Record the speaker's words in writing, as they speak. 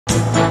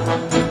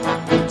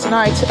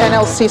Tonight,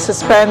 NLC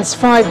suspends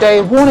 5-day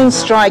warning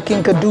strike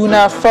in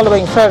Kaduna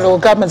following federal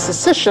government's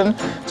decision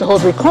to hold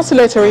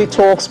reconciliatory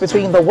talks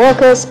between the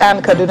workers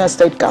and Kaduna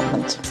state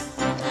government.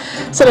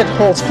 Senate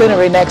holds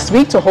plenary next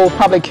week to hold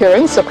public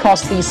hearings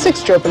across the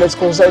 6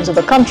 geopolitical zones of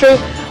the country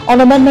on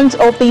amendment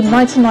of the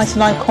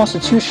 1999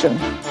 Constitution.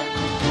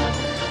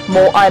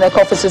 More INEC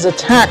officers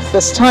attacked,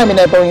 this time in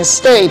Ebonyi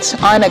State.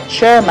 INEC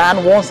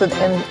chairman warns that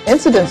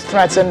incidents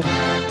threaten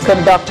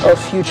conduct of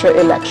future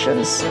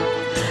elections.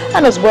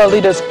 And as world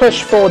leaders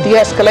push for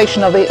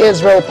de-escalation of the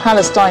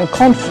Israel-Palestine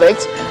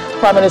conflict,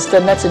 Prime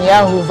Minister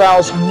Netanyahu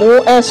vows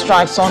more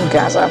airstrikes on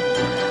Gaza.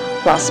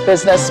 Plus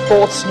business,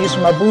 sports, news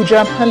from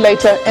Abuja, and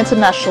later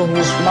international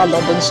news from our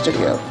London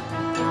studio.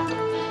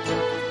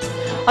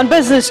 On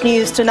business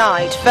news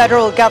tonight,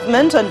 federal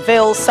government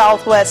unveils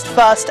Southwest's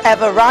first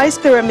ever Rice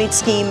Pyramid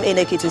scheme in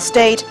Ekiti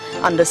State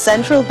under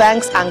Central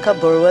Bank's Anchor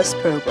Borrowers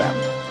Program.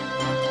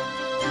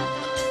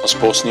 On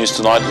sports news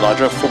tonight, the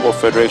Nigeria Football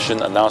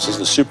Federation announces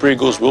the Super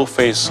Eagles will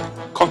face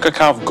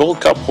CONCACAF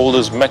Gold Cup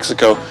holders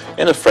Mexico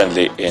in a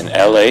friendly in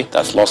LA,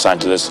 that's Los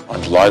Angeles,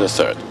 on July the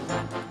 3rd.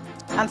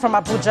 And from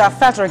Abuja,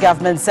 federal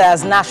government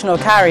says national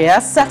carrier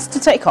set to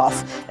take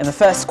off in the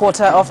first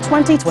quarter of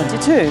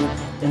 2022.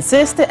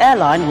 Insists the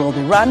airline will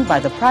be run by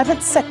the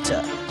private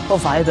sector for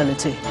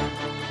viability.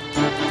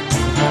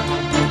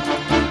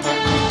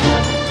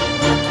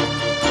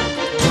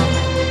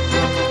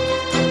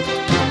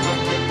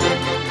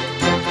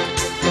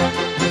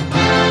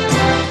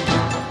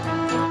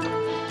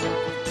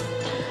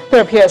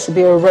 There appears to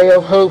be a ray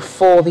of hope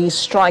for the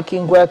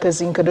striking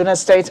workers in Kaduna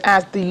State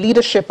as the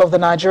leadership of the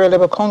Nigeria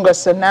Labour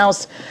Congress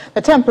announced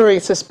the temporary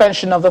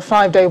suspension of the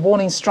 5-day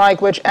warning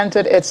strike, which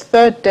entered its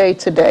 3rd day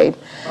today.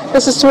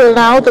 This is to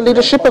allow the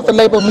leadership of the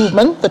Labour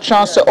movement the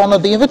chance to honour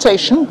the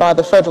invitation by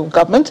the federal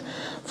government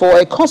for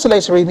a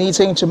conciliatory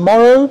meeting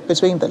tomorrow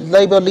between the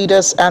Labour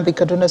leaders and the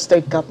Kaduna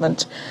State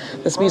government.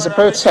 This means a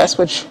protest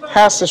which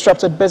has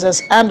disrupted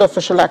business and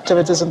official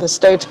activities in the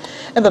state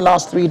in the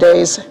last 3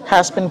 days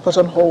has been put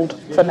on hold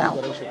for now.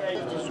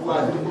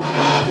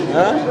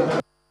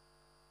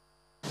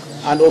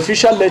 An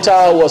official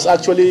letter was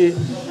actually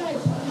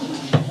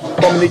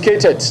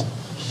communicated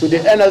to the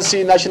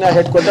NLC National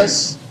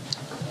Headquarters,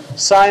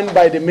 signed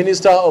by the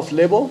Minister of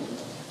Labour,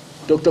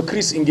 Dr.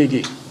 Chris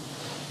Ngige.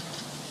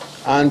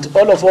 And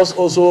all of us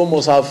also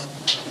must have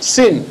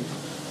seen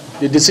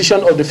the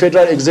decision of the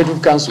Federal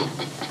Executive Council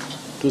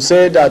to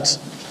say that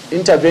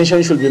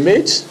intervention should be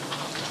made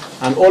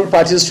and all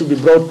parties should be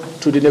brought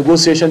to the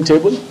negotiation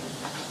table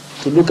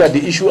to look at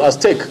the issue at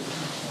stake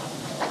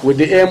with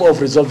the aim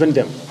of resolving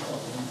them.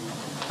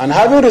 And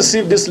having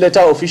received this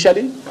letter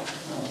officially,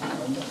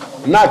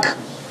 NAC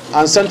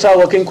and Central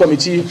Working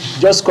Committee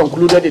just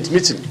concluded its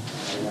meeting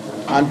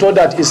and thought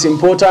that it's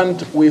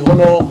important we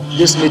honor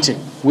this meeting.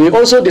 We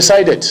also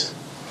decided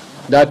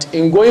that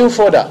in going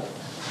further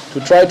to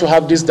try to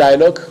have this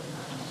dialogue,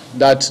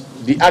 that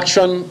the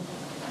action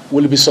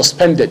will be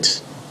suspended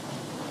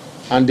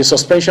and the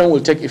suspension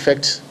will take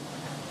effect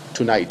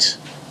tonight.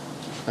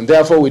 And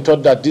therefore we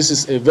thought that this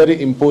is a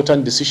very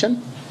important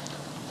decision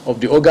of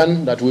the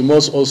organ that we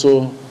must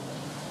also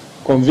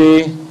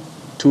convey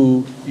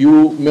to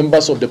you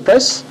members of the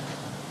press,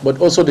 but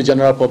also the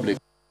general public.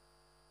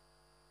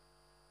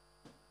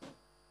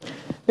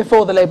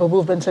 Before the Labour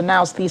movement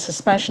announced the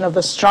suspension of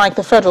the strike,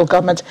 the federal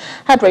government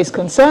had raised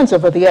concerns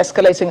over the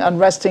escalating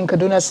unrest in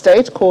Kaduna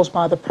State caused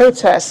by the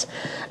protests.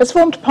 It's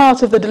formed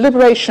part of the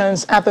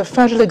deliberations at the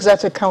Federal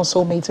Executive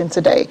Council meeting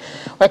today,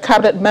 where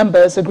cabinet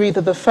members agreed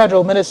that the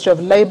Federal Minister of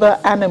Labour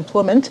and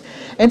Employment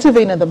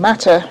intervene in the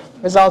matter,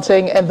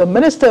 resulting in the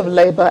Minister of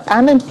Labour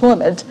and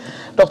Employment,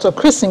 Dr.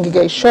 Chris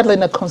Ngige,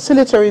 scheduling a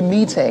conciliatory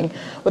meeting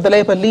with the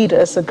Labour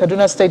leaders and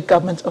Kaduna State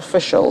government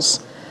officials.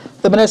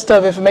 The Minister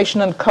of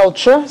Information and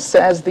Culture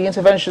says the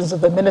interventions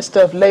of the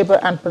Minister of Labour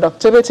and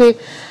Productivity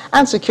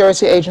and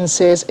security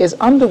agencies is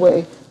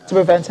underway to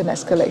prevent an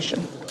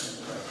escalation.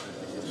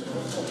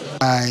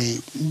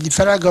 The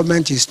federal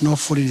government is not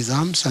fully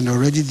disarmed, and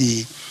already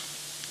the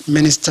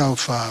Minister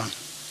of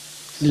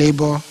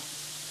Labour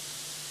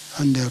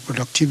and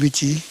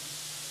Productivity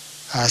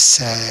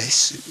has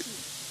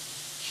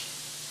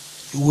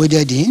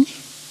waded in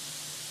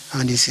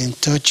and is in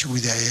touch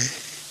with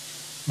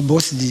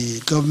both the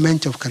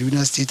government of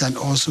Kaduna State and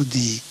also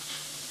the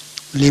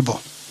Labour.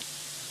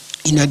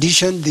 In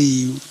addition,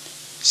 the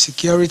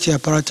security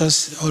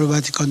apparatus all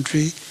over the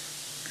country,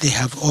 they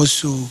have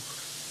also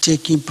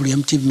taken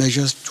preemptive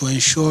measures to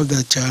ensure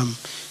that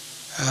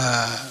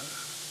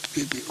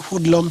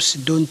hoodlums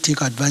don't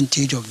take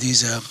advantage of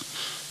this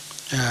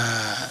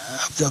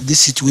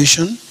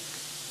situation.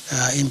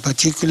 In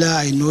particular,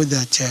 I know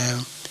that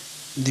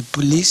the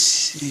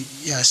police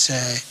has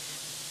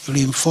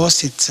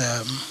reinforced its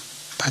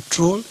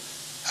patrol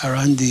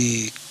around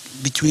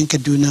between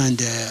Kaduna and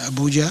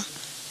Abuja,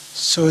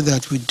 so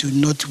that we do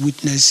not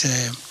witness,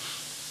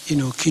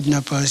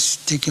 kidnappers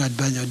taking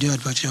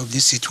advantage of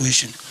this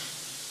situation.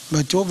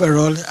 But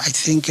overall, I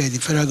think the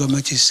federal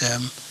government is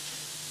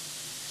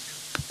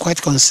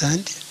quite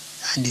concerned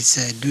and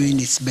it's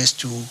doing its best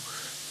to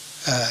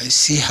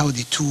see how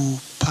the two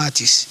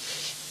parties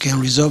can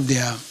resolve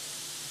their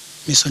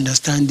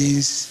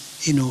misunderstandings,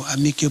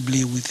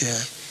 amicably with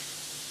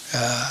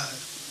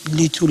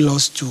little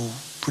loss to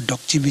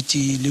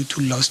productivity,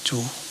 little loss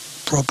to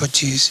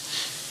properties,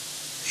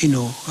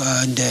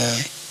 and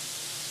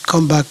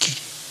come back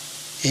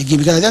again.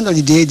 Because at the end of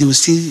the day,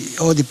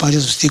 all the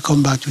parties will still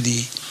come back to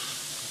the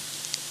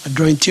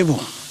drawing table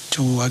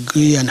to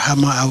agree and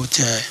hammer out,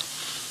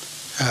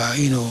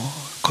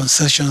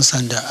 concessions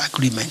and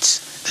agreements.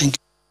 Thank you.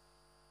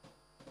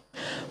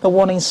 The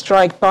warning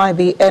strike by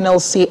the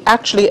NLC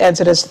actually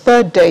entered its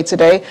third day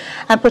today,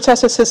 and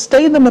protesters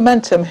sustained the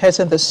momentum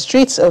hitting the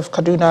streets of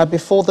Kaduna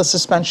before the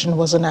suspension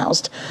was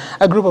announced.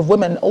 A group of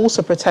women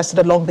also protested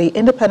along the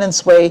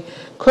Independence Way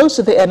close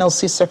to the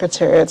NLC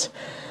Secretariat.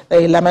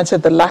 They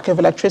lamented the lack of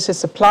electricity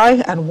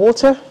supply and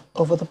water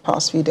over the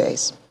past few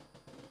days.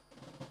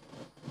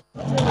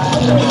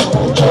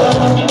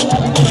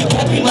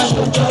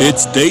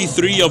 It's day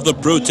 3 of the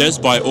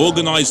protest by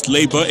organized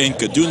labor in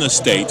Kaduna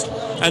State,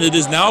 and it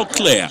is now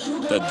clear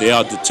that they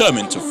are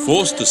determined to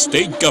force the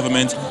state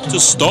government to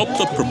stop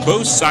the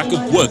proposed sack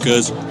of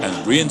workers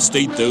and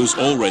reinstate those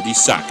already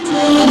sacked.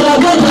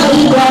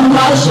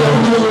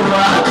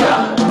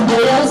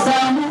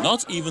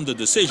 Not even the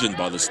decision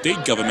by the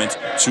state government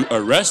to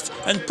arrest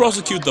and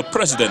prosecute the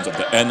president of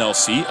the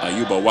NLC,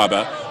 Ayuba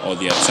Waba, or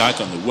the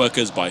attack on the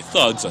workers by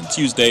thugs on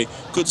Tuesday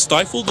could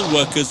stifle the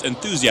workers'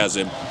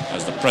 enthusiasm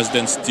as the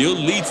president still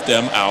leads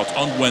them out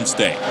on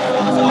Wednesday.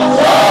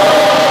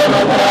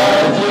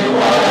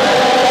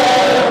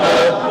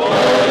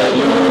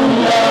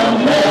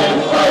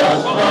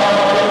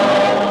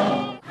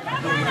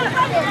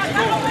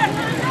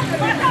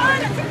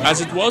 As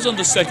it was on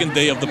the second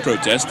day of the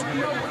protest,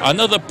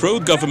 another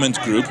pro-government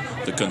group,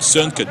 the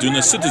Concerned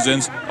Kaduna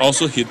Citizens,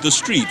 also hit the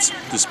streets,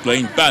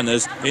 displaying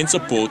banners in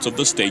support of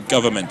the state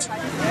government.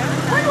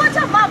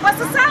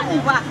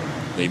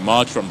 They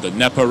marched from the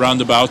NEPA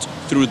roundabout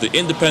through the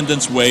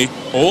Independence Way,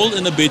 all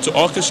in a bid to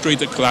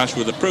orchestrate a clash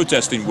with the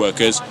protesting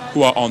workers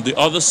who are on the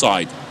other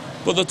side.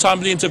 But the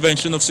timely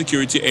intervention of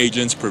security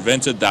agents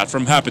prevented that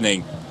from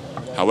happening.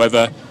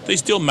 However, they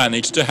still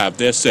managed to have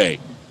their say.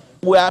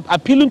 We are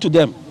appealing to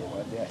them.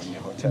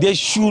 They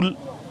should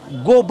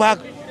go back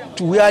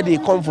to where they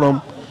come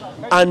from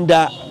and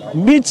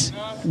meet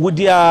with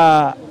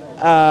their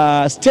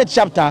state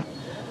chapter,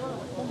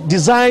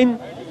 design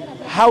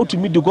how to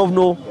meet the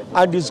governor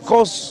and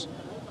discuss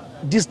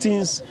these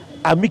things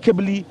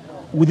amicably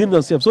within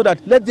themselves, so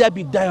that let there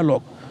be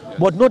dialogue,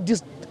 but not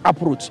this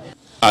approach.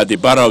 At the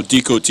Barao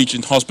Diko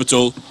Teaching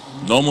Hospital,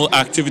 normal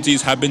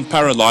activities have been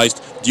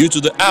paralyzed due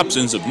to the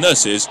absence of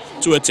nurses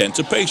to attend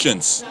to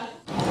patients.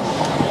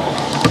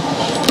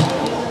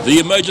 The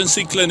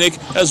emergency clinic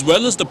as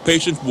well as the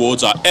patient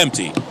wards are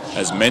empty,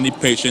 as many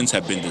patients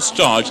have been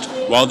discharged,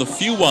 while the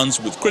few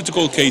ones with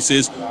critical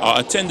cases are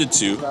attended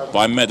to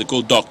by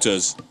medical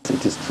doctors.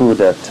 It is true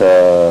that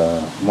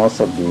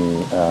most of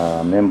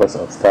the members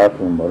of staff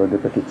in Barao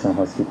Diko Teaching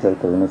Hospital,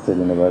 Kaduna State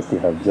University,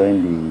 have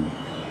joined the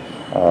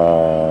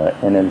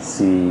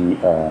NLC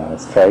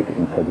strike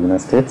in Kaduna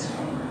State.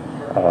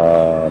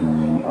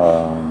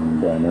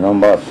 The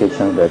number of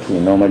patients that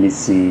we normally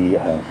see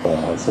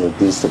has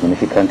reduced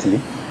significantly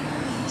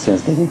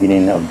since the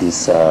beginning of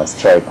this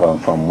strike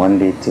from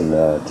Monday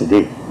till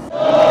today.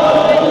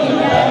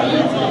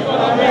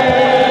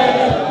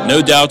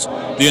 No doubt,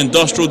 the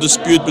industrial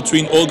dispute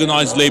between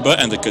organized labor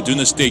and the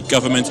Kaduna state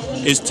government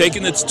is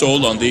taking its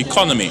toll on the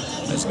economy,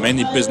 as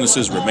many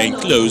businesses remain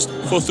closed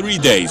for 3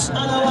 days.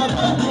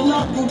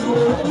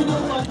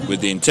 With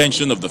the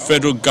intention of the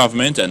federal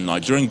government and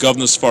Nigerian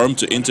Governors Forum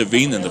to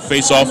intervene in the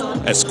face-off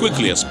as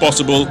quickly as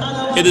possible,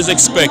 it is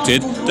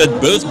expected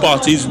that both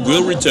parties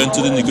will return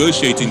to the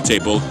negotiating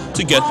table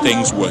to get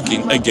things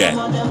working again.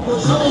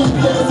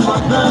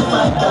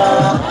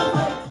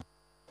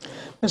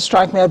 The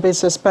strike may be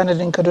suspended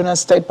in Kaduna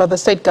State, but the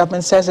state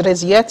government says it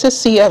is yet to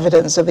see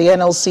evidence that the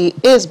NLC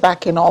is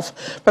backing off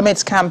from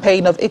its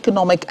campaign of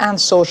economic and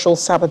social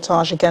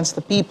sabotage against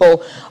the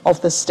people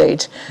of the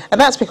state. And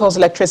that's because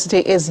electricity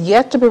is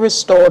yet to be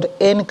restored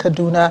in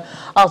Kaduna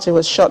after it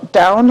was shut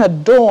down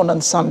at dawn on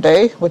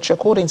Sunday, which,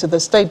 according to the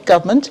state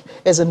government,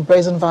 is in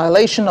brazen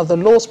violation of the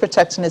laws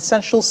protecting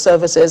essential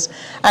services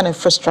and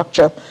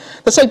infrastructure.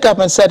 The state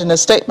government said in a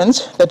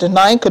statement that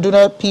denying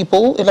Kaduna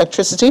people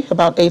electricity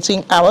about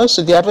 18 hours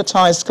to the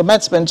advertised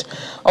commencement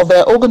of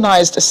their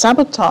organized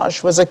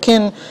sabotage was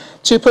akin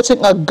to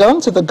putting a gun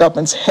to the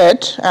government's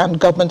head, and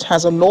government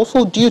has a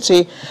lawful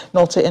duty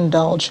not to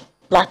indulge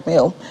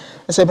blackmail.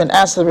 The statement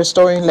adds that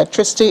restoring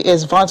electricity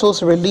is vital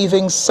to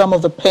relieving some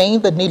of the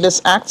pain that needless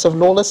acts of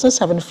lawlessness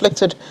have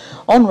inflicted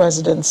on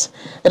residents.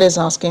 It is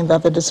asking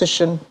that the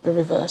decision be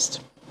reversed.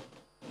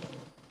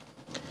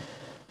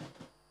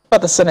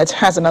 But the Senate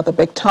has another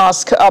big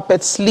task up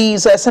its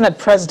sleeves. Senate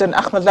President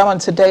Ahmed Lawan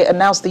today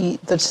announced the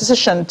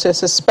decision to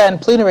suspend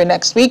plenary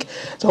next week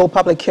to hold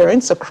public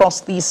hearings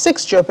across the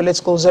 6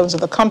 geopolitical zones of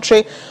the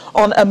country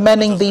on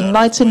amending the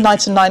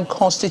 1999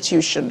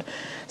 Constitution.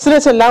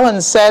 Senator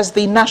Lawan says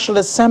the National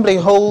Assembly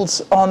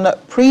holds no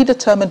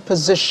predetermined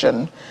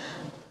position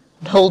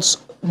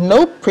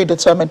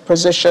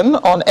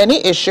on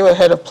any issue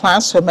ahead of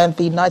plans to amend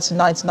the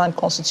 1999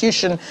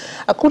 Constitution.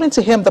 According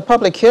to him, the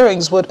public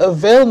hearings would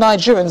avail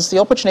Nigerians the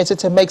opportunity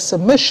to make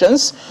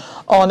submissions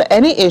on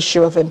any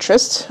issue of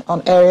interest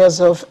on areas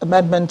of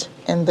amendment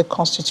in the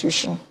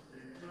Constitution.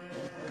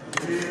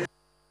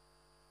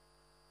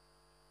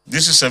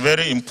 This is a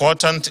very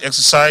important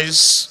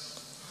exercise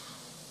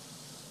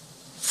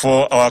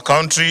for our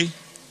country,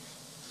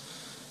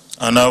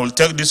 and I will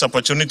take this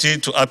opportunity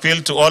to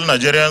appeal to all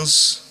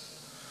Nigerians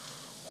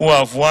who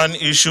have one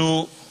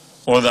issue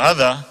or the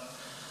other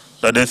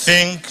that they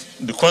think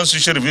the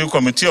Constitution Review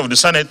Committee of the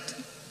Senate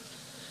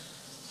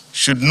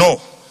should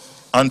know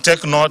and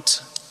take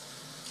note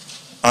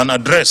and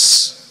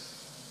address.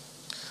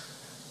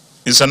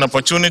 It's an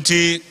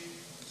opportunity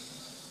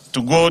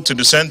to go to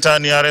the center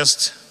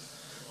nearest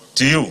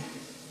to you.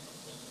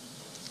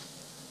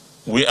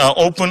 We are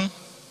open.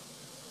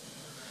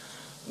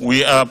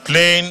 We are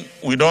plain.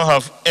 We don't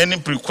have any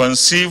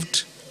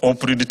preconceived or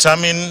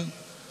predetermined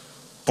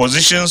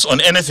positions on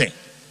anything.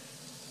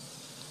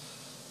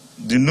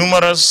 The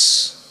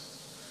numerous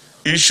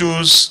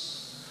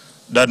issues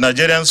that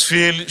Nigerians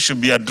feel should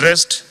be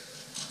addressed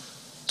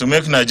to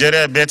make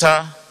Nigeria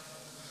better,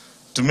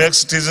 to make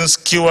citizens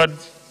cured,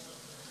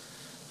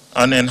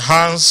 and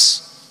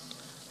enhance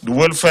the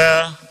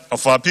welfare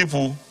of our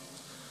people.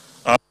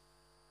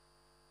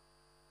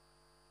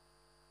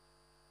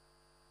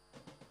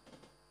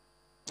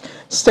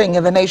 Staying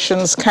in the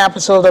nation's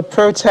capital, the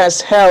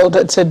protest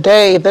held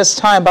today, this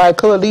time by a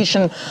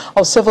coalition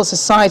of civil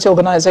society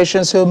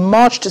organizations who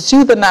marched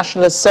to the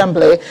National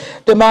Assembly,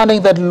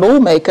 demanding that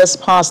lawmakers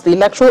pass the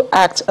Electoral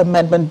Act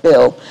Amendment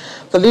Bill.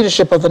 The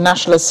leadership of the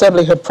National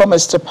Assembly had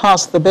promised to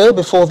pass the bill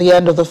before the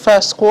end of the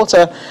first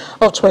quarter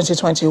of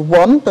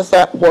 2021, but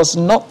that was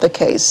not the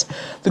case.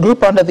 The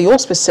group, under the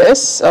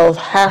auspices of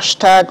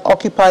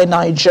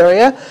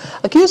 #OccupyNigeria,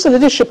 accused the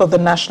leadership of the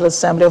National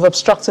Assembly of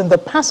obstructing the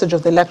passage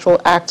of the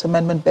Electoral Act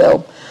Amendment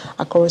Bill.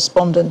 Our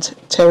correspondent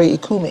Terry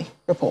Ikumi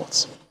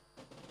reports.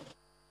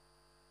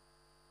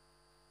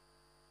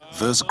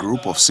 This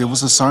group of civil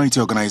society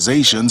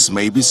organizations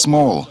may be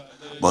small,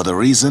 but the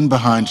reason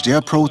behind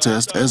their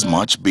protest is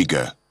much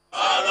bigger.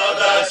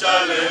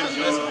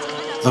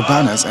 The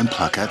banners and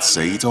placards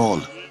say it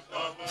all.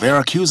 They're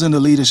accusing the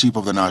leadership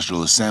of the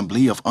National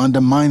Assembly of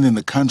undermining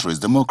the country's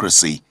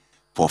democracy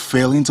for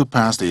failing to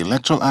pass the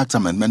Electoral Act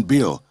Amendment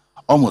Bill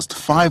almost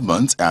 5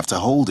 months after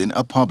holding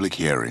a public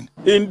hearing.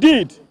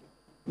 Indeed,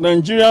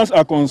 Nigerians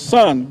are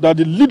concerned that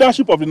the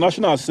leadership of the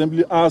National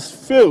Assembly has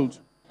failed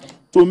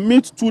to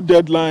meet two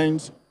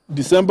deadlines,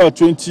 December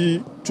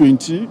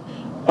 2020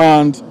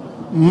 and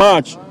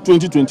March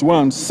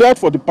 2021, set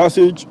for the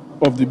passage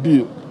of the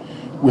bill.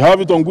 We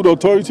have it on good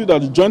authority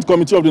that the Joint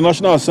Committee of the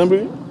National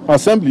Assembly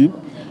has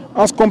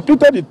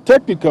completed the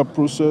technical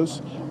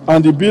process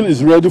and the bill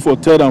is ready for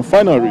third and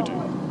final reading.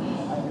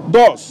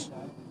 Thus,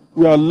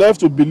 we are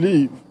left to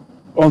believe,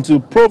 until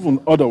proven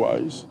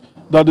otherwise,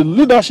 that the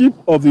leadership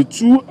of the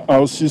two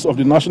houses of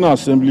the National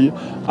Assembly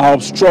are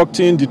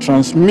obstructing the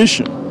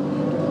transmission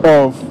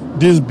of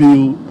this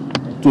bill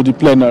to the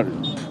plenary.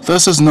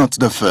 This is not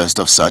the first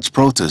of such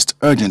protests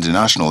urging the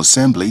National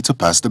Assembly to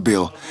pass the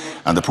bill,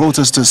 and the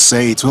protesters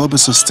say it will be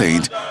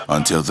sustained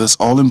until this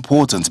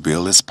all-important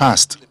bill is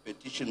passed.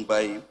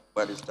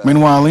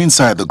 Meanwhile,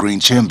 inside the Green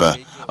Chamber,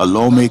 a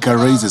lawmaker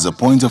raises a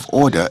point of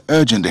order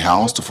urging the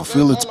House to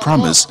fulfill its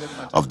promise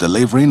of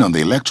delivering on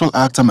the Electoral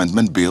Act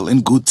Amendment Bill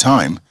in good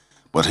time,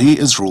 but he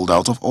is ruled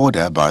out of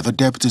order by the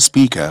Deputy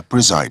Speaker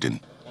presiding.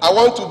 I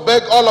want to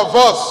beg all of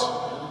us,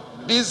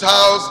 this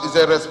House is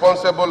a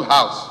responsible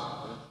House.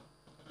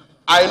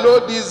 I know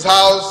this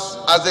House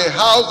as a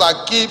House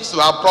that keeps to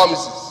our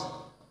promises.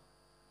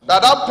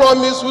 That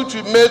promise which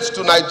we made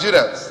to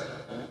Nigerians,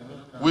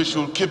 we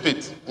should keep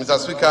it, Mr.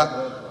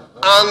 Speaker.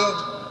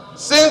 And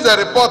since the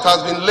report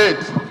has been laid,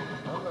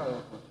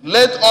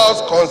 let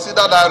us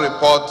consider that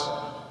report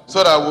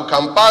so that we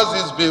can pass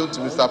this bill to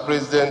Mr.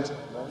 President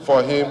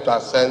for him to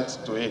assent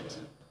to it.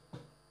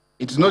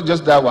 It's not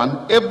just that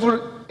one. Every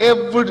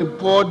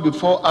report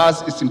before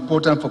us is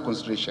important for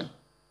consideration.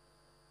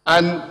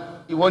 And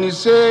when you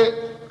say,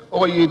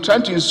 or you're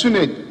trying to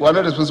insinuate, we are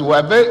not responsible, we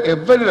are a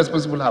very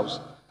responsible House.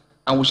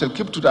 And we shall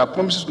keep to our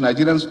promises to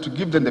Nigerians to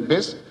give them the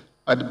best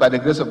by the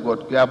grace of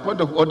God. Your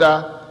point of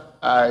order,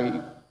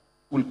 I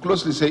will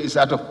closely say, is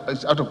out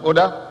of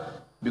order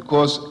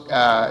because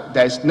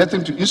there is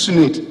nothing to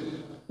insinuate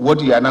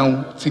what you are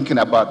now thinking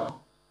about.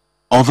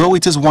 Although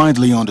it is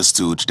widely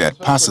understood that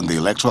passing the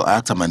Electoral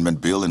Act Amendment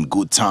Bill in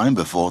good time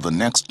before the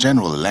next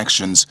general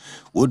elections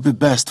would be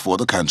best for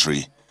the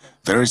country,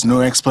 there is no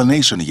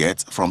explanation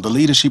yet from the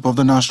leadership of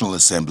the National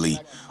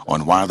Assembly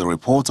on why the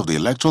reports of the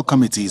electoral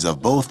committees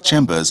of both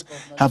chambers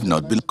have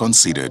not been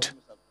considered.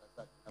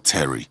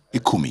 Terry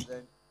Ikumi,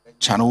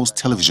 Channels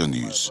Television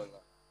News.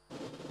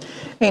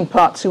 In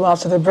part two,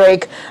 after the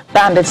break,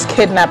 bandits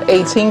kidnap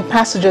 18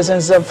 passengers in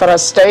Zamfara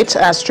State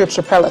as troops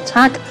repel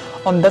attack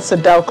on the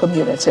Sadao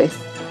community.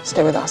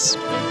 Stay with us.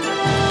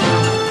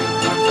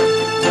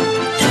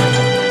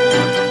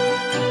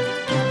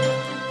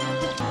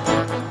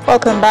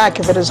 Welcome back.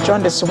 If it has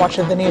joined us, you're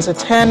watching the news at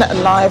 10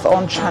 live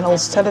on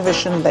Channels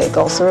Television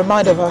Lagos. A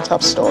reminder of our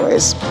top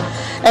stories.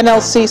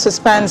 NLC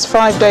suspends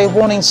 5-day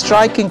warning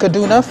strike in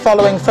Kaduna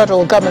following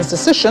federal government's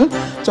decision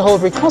to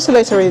hold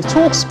reconciliatory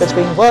talks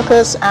between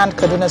workers and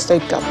Kaduna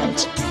State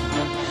government.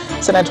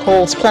 Senate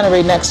holds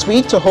plenary next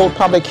week to hold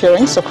public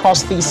hearings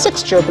across the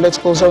 6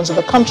 geopolitical zones of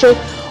the country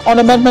on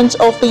amendment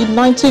of the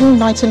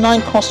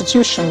 1999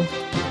 Constitution.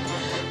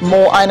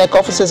 More INEC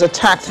officers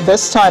attacked,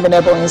 this time in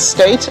Ebonyi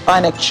State.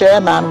 INEC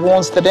chairman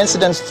warns that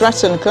incidents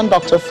threaten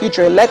conduct of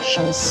future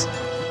elections.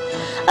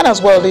 And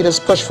as world leaders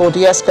push for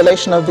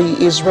de-escalation of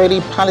the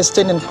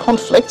Israeli-Palestinian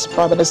conflict,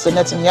 Prime Minister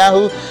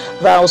Netanyahu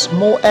vows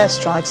more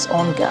airstrikes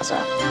on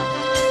Gaza.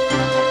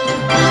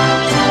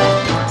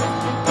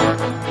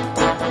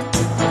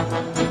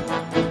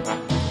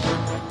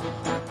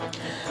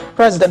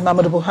 President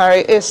Muhammadu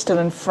Buhari is still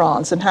in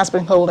France and has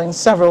been holding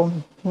several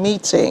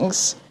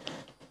meetings.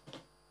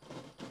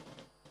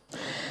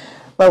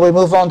 Well, we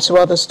move on to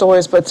other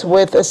stories, but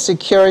with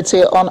security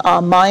on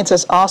our minds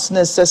as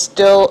arsonists are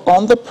still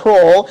on the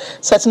prowl,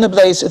 setting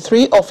ablaze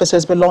 3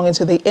 offices belonging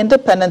to the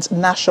Independent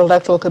National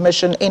Electoral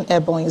Commission in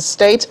Ebonyi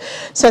State.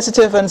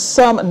 Sensitive and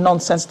some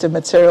non-sensitive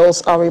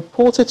materials are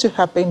reported to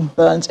have been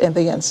burnt in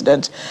the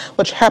incident,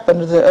 which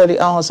happened in the early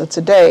hours of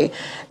today.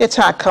 The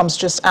attack comes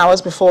just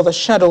hours before the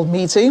scheduled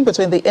meeting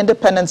between the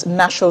Independent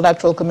National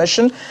Electoral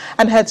Commission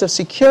and heads of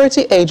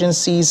security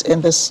agencies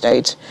in the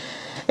state.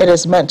 It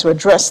is meant to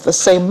address the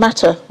same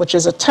matter, which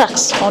is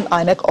attacks on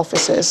INEC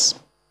offices.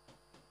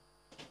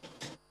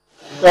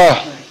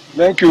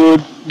 Thank you.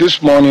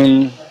 This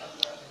morning,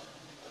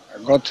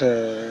 I got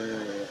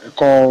a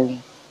call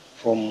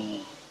from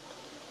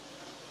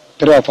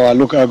 3 of our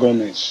local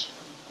governments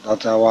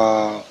that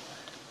our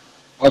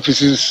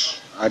offices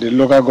at the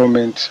local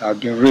government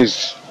have been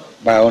raised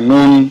by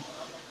unknown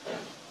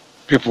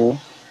people.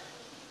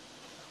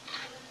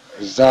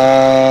 Is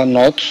that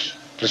not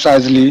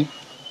precisely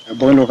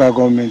Ebonyi local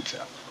government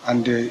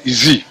and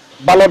Izi?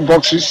 Ballot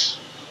boxes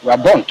were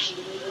burnt.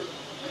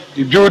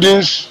 The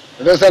buildings,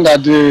 the reason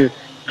that the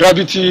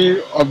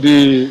gravity of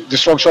the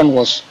destruction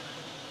was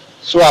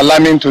so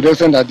alarming to the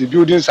extent that the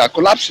buildings are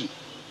collapsing.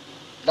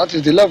 That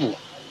is the level.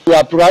 We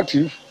are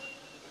proactive.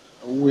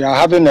 We are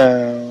having,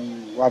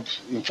 we have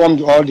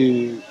informed all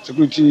the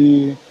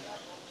security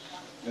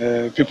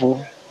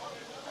people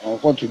on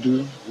what to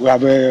do. We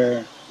have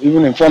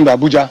even informed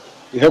Abuja,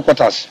 the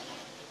headquarters,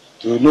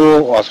 to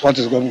know what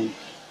is going on.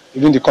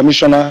 Even the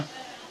commissioner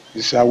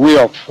is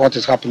aware of what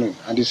is happening,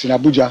 and it's in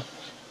Abuja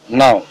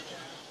now.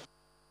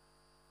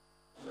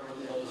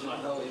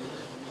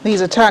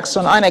 These attacks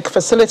on INEC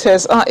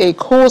facilities are a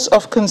cause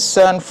of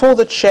concern for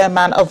the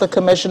chairman of the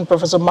commission,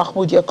 Professor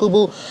Mahmood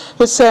Yakubu,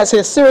 who says he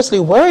is seriously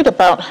worried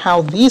about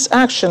how these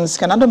actions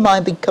can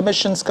undermine the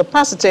commission's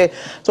capacity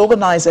to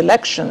organize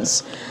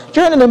elections.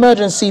 During an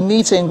emergency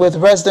meeting with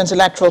resident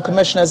electoral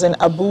commissioners in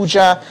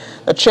Abuja,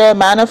 the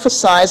chairman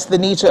emphasized the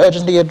need to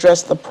urgently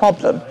address the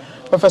problem.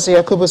 Professor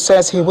Yakubu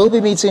says he will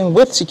be meeting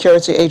with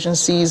security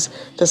agencies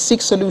to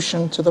seek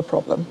solution to the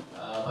problem.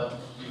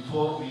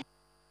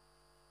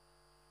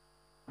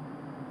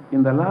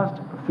 In the last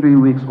 3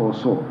 weeks or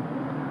so,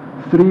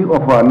 3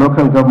 of our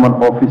local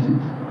government offices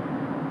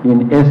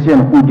in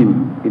Asian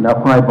Udim in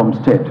Akwa Ibom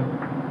State,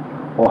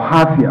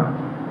 Ohafia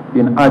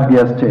in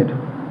Abia State,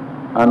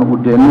 and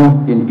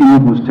Udenu in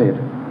Enugu State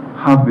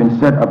have been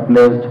set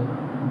ablaze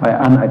by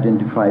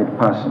unidentified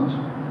persons.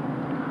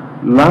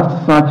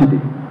 Last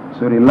Sunday,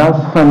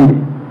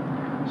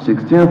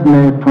 16th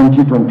May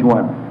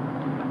 2021,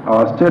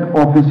 our state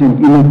office in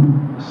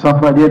Enugu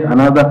suffered yet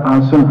another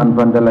arson and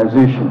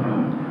vandalization,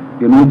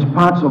 in which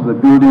parts of the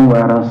building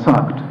were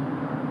ransacked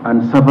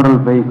and several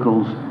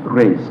vehicles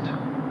razed.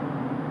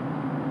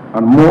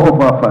 And more of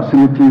our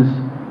facilities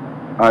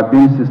are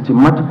being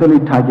systematically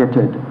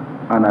targeted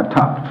and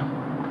attacked.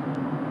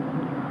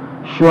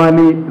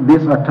 Surely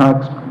these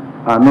attacks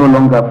are no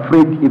longer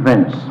freak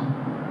events,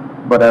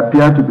 but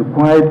appear to be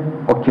quite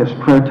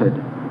orchestrated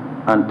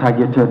and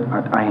targeted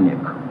at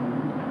INEC.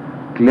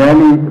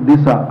 Clearly,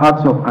 these are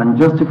acts of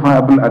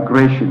unjustifiable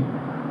aggression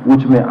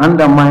which may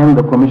undermine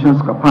the Commission's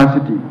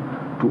capacity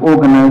to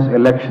organize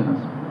elections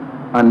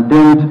and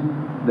dent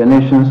the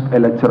nation's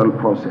electoral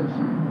process.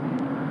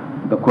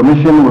 The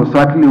Commission will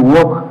certainly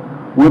work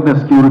with the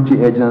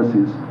security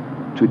agencies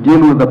to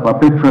deal with the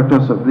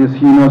perpetrators of these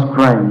heinous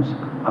crimes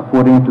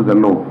according to the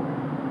law.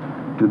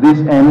 To this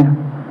end,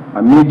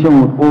 a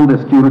meeting with all the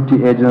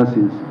security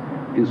agencies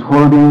is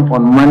holding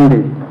on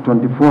Monday,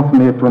 24th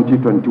May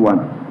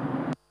 2021.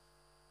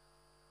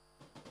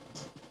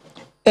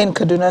 In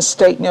Kaduna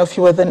State, no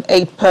fewer than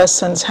 8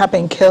 persons have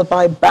been killed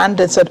by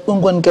bandits at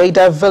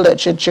Ungwengeda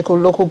village in Chiku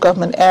local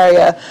government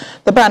area.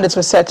 The bandits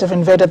were said to have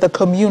invaded the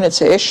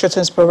community,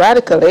 shooting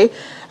sporadically,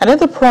 and in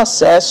the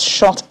process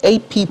shot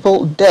 8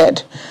 people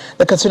dead.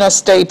 The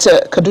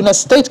Kaduna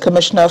State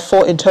Commissioner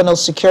for Internal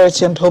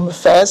Security and Home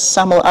Affairs,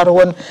 Samuel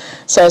Arwan,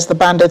 says the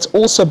bandits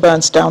also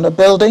burnt down a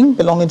building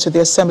belonging to the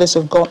Assemblies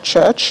of God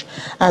Church,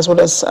 as well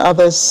as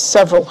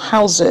several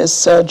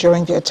houses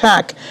during the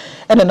attack.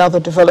 In another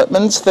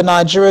development, the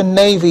Nigerian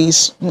Navy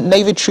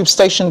troops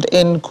stationed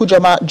in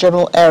Kujama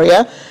General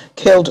Area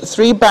killed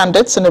 3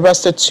 bandits and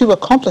arrested 2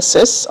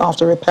 accomplices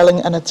after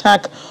repelling an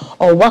attack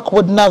on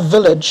Wakwudna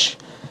village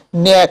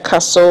near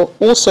Kasso,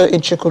 also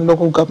in Chikun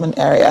local government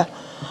area.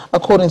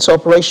 According to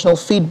operational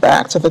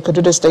feedback to the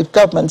Kaduna State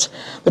government,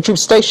 the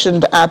troops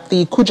stationed at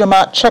the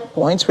Kujama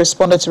checkpoint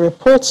responded to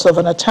reports of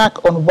an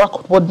attack on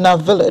Wakwudna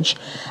village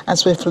and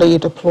swiftly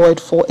deployed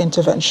for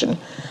intervention.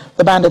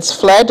 The bandits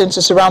fled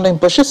into surrounding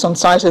bushes on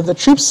sight of the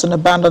troops and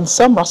abandoned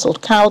some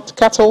rustled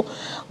cattle,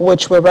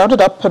 which were rounded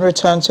up and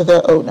returned to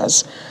their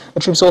owners. The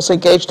troops also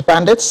engaged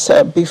bandits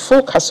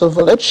before Kasso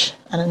village,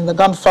 and in the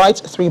gunfight,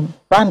 3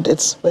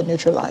 bandits were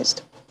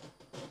neutralized.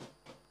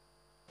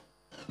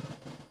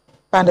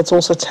 Bandits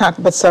also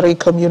attacked Batsari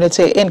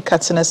community in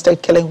Katsina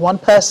State, killing 1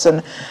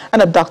 person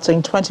and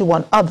abducting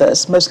 21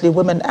 others, mostly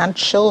women and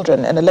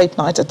children, in a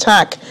late-night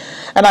attack.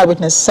 An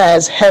eyewitness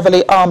says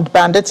heavily armed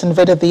bandits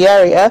invaded the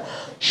area,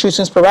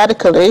 shooting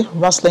sporadically,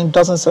 rustling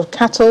dozens of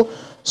cattle,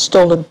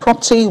 stolen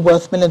property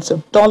worth millions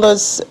of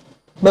naira,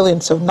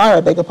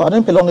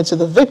 belonging to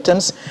the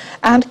victims,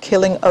 and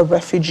killing a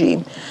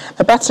refugee.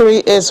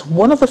 Batsari is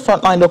one of the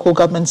frontline local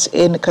governments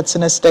in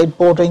Katsina State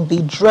bordering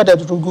the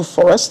dreaded Rugu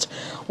forest,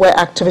 where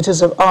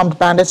activities of armed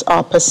bandits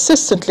are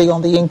persistently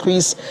on the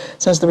increase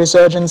since the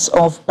resurgence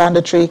of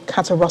banditry,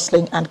 cattle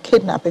rustling, and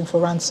kidnapping for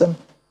ransom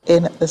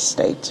in the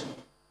state.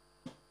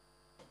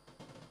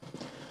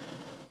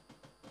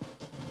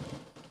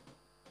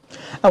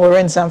 And we're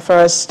in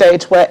Zamfara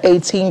State, where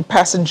 18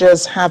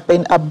 passengers have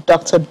been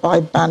abducted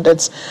by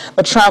bandits.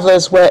 The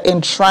travelers were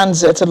in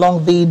transit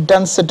along the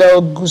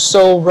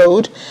Dansado-Gusau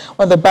Road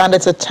when the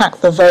bandits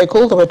attacked the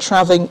vehicle they were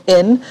traveling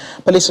in.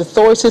 Police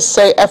authorities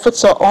say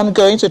efforts are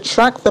ongoing to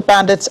track the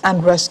bandits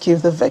and rescue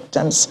the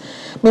victims.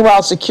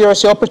 Meanwhile,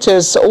 security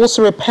operatives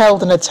also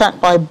repelled an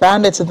attack by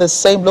bandits in the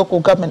same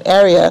local government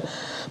area.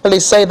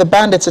 Police say the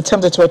bandits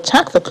attempted to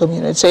attack the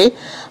community,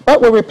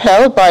 but were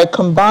repelled by a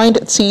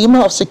combined team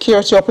of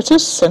security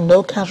operatives and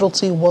no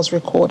casualty was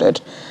recorded.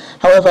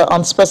 However,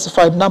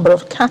 unspecified number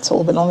of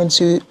cattle belonging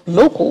to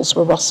locals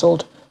were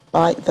rustled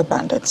by the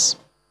bandits.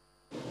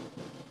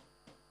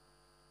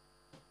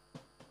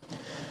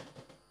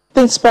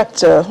 The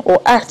Inspector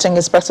or Acting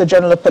Inspector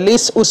General of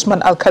Police,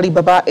 Usman Alkali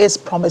Baba, is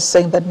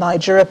promising that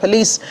Nigeria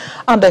Police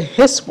under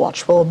his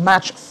watch will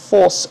match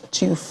force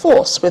to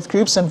force with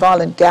groups and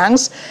violent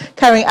gangs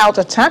carrying out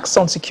attacks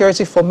on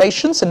security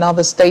formations and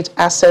other state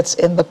assets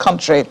in the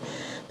country.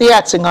 The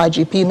acting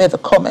IGP made the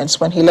comments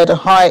when he led a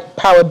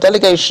high-powered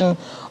delegation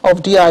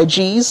of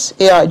DIGs,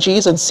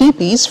 AIGs and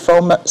CPs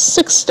from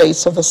 6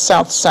 states of the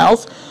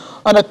South-South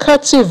on a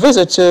courtesy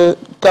visit to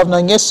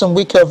Governor Nyesom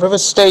Wike of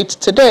Rivers State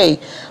today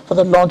for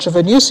the launch of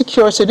a new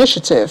security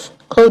initiative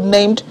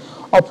codenamed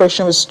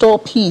Operation Restore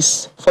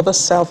Peace for the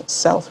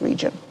South-South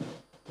region.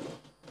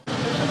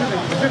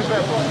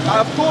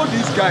 I've told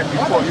this guy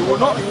before, he will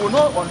not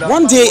understand.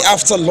 One day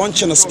after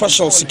launching a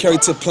special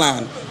security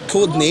plan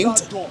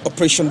codenamed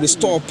Operation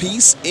Restore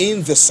Peace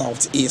in the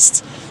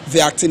Southeast, the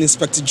Acting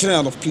Inspector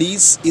General of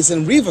Police is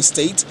in Rivers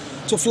State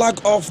to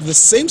flag off the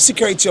same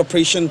security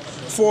operation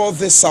for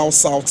the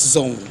South-South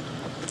zone.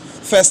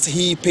 First,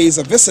 he pays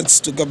a visit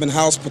to Government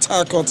House, Port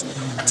Harcourt,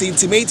 to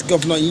intimate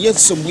Governor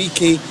Nyesom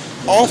Wike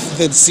of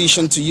the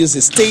decision to use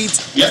the state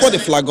for the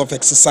flag-off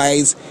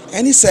exercise,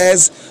 and he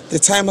says the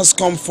time has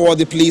come for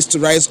the police to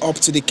rise up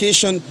to the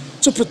occasion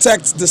to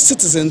protect the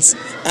citizens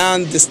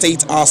and the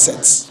state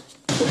assets.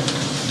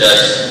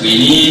 That we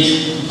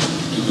need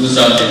to do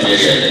something very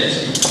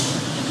urgently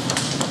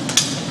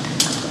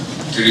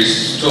to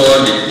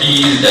restore the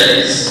peace that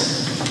is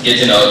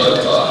getting out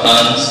of our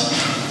hands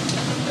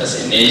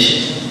as a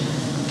nation,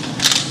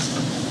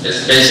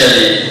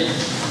 especially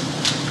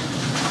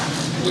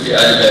with the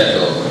advent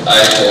of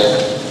IPOB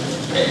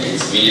and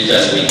its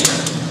militant wing,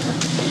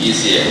 the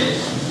ECM,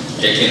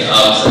 taking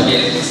arms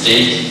against the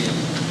state,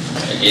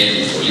 against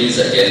the police,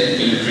 against the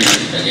military,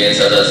 against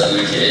other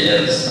security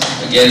agents,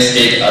 against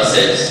state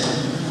assets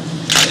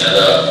and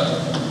other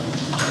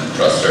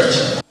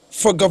infrastructure.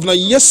 For Governor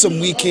Nyesom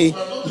Wike,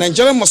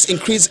 Nigeria must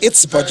increase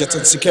its budget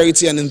on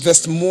security and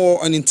invest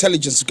more on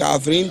intelligence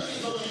gathering,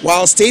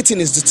 while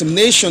stating its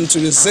determination to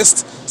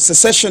resist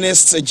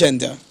secessionists'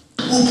 agenda.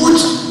 We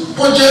put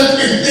budget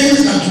in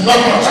things that do not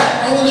matter.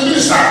 I was the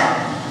minister,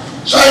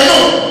 so I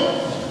know.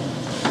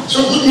 So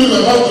good news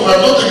about we are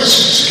not taking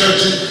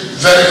security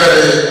very,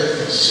 very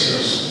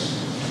serious.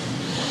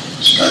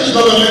 Security is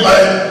not only by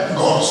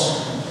guns.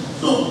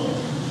 No.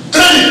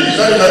 Training is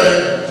very, very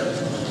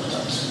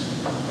important.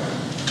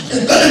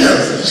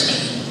 Intelligence is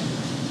key.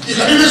 You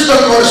can even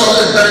spend more resources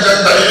on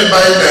intelligence than even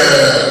buying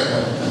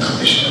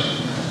ammunition.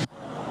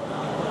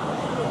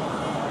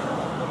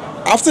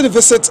 After the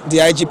visit, the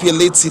IGP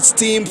leads its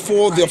team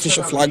for the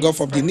official flag-off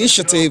of the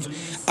initiative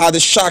at the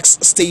Sharks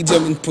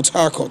Stadium in Port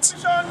Harcourt.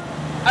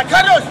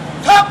 Arcadius,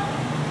 stop!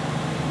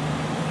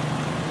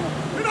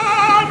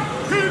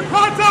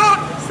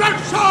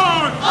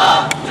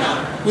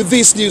 With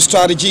this new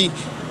strategy,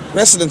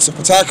 residents of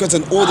Port Harcourt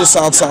and all the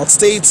South-South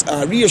states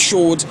are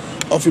reassured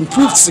of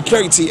improved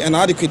security and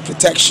adequate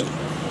protection.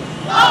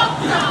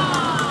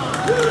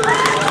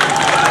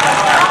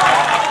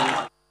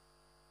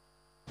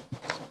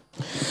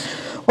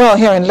 Well,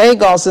 here in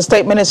Lagos, the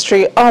State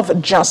Ministry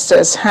of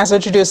Justice has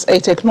introduced a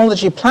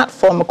technology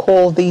platform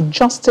called the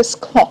Justice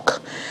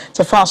Clock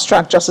to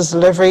fast-track justice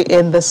delivery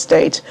in the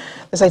state.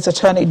 The State's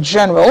Attorney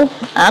General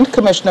and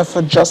Commissioner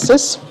for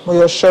Justice,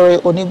 Moyosori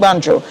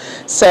Onigbanjo,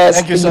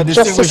 says the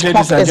Justice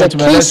Clock is a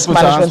case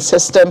management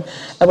system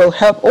that will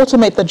help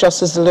automate the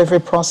justice delivery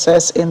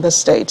process in the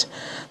state.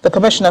 The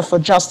Commissioner for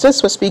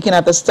Justice was speaking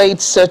at the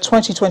state's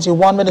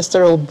 2021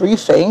 ministerial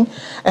briefing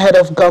ahead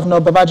of Governor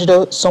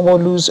Babajide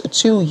Sanwo-Olu's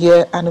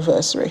 2-year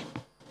anniversary.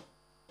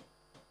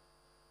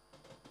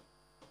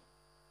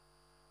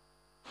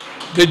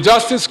 The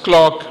Justice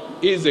Clock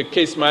is a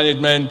case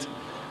management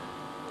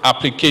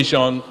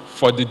application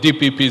for the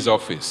DPP's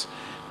office.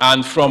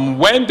 And from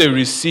when they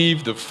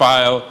receive the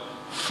file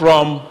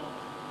from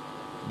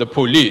the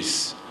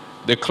police,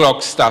 the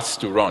clock starts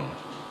to run.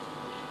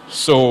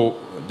 So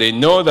they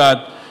know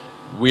that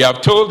we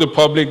have told the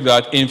public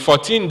that in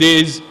 14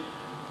 days,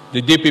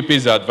 the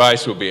DPP's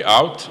advice will be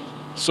out,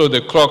 so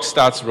the clock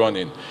starts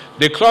running.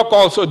 The clock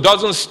also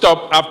doesn't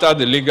stop after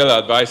the legal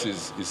advice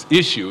is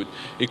issued.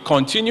 It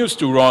continues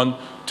to run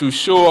to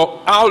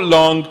show how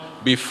long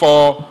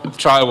before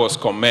trial was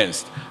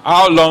commenced,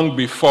 how long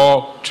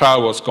before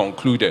trial was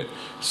concluded.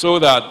 So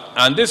that,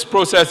 and this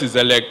process is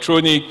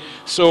electronic,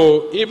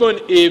 so even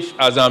if,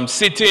 as I'm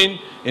sitting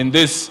in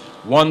this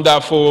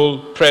wonderful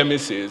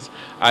premises,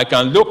 I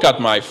can look at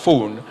my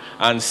phone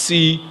and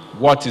see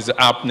what is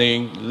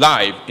happening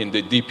live in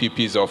the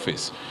DPP's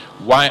office.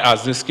 Why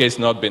has this case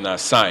not been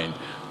assigned?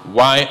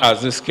 Why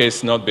has this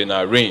case not been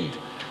arraigned?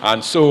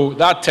 And so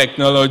that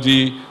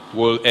technology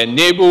will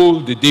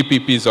enable the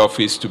DPP's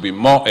office to be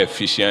more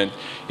efficient.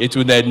 It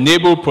will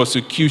enable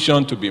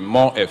prosecution to be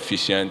more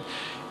efficient.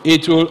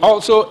 It will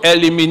also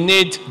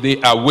eliminate the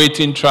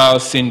awaiting trial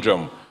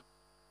syndrome.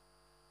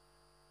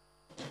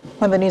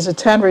 When the News at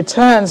 10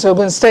 returns,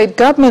 Ogun State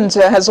government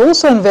has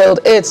also unveiled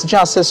its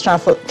justice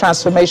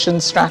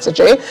transformation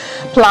strategy,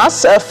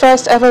 plus a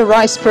first ever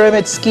rice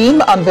pyramid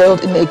scheme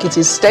unveiled in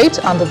Ekiti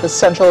State under the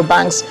central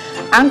bank's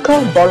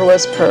Anchor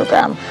Borrowers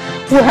Program.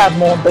 We'll have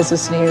more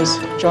business news.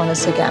 Join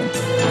us again.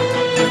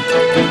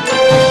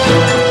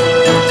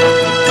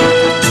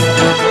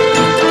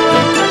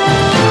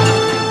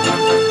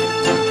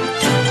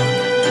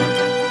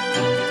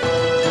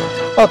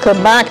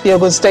 Welcome back. The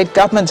Ogun State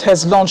government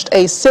has launched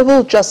a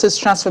civil justice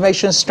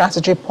transformation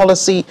strategy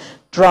policy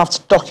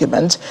draft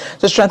document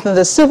to strengthen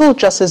the civil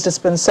justice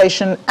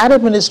dispensation and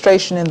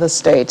administration in the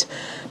state.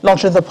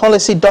 Launching the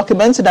policy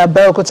document in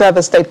Abeokuta,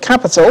 the state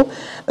capital,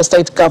 the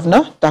state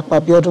governor, Dapo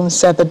Abiodun,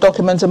 said the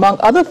document, among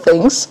other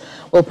things,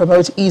 will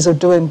promote ease of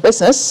doing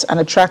business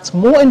and attract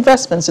more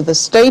investments in the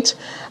state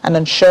and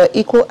ensure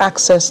equal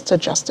access to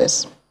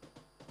justice.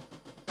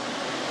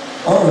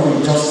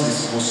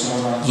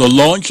 The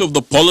launch of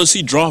the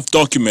policy draft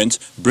document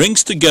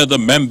brings together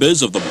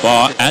members of the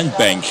bar and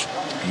bench,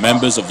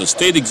 members of the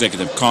State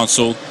Executive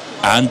Council,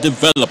 and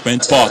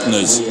development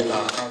partners.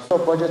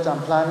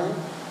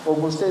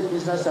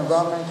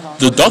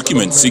 The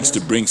document seeks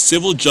to bring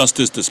civil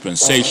justice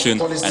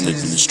dispensation and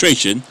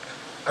administration,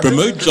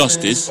 promote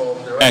justice,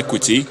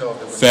 equity,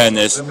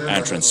 fairness,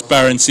 and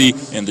transparency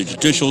in the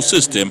judicial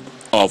system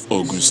of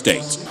Ogun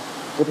State.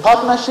 The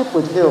partnership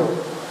with Hill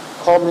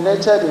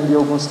culminated in the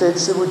Ogun State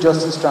Civil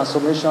Justice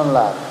Transformation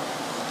Lab,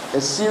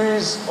 a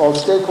series of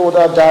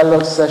stakeholder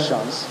dialogue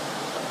sessions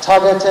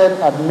targeted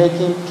at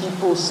making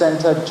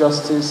people-centered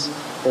justice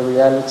a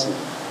reality.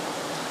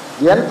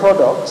 The end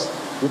product,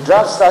 the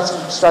draft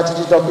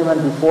strategy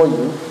document before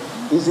you,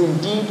 is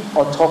indeed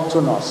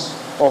autochthonous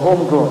or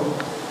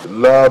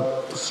homegrown. Lab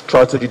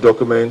strategy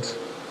document.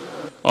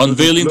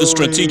 Unveiling the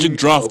strategic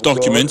draft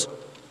document,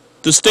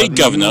 the state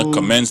governor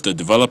commends the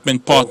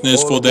development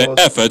partners for their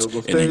effort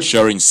in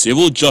ensuring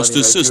civil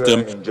justice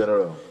system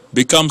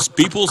becomes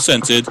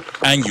people-centered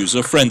and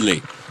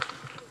user-friendly.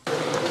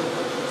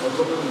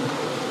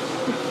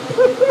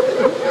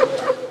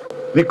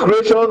 The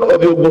creation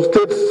of the Ogun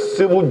State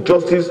Civil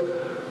Justice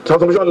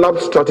Transformation Lab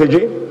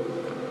strategy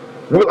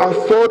will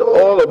afford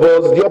all of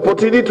us the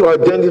opportunity to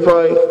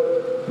identify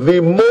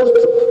the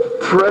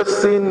most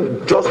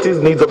pressing justice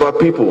needs of our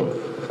people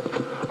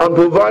and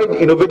provide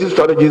innovative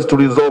strategies to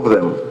resolve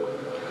them.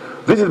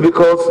 This is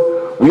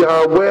because we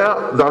are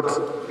aware that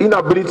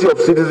inability of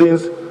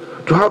citizens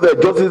to have their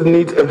justice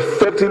needs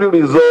effectively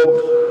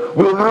resolved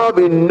will have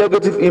a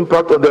negative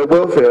impact on their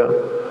welfare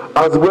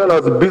as well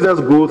as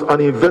business growth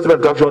and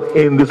investment action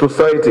in the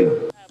society.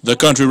 The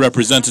country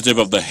representative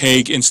of the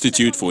Hague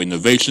Institute for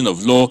Innovation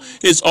of Law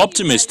is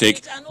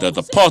optimistic that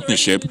the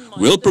partnership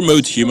will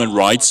promote human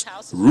rights,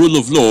 rule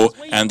of law,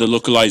 and the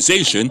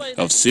localization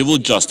of civil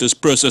justice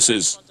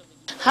processes.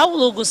 How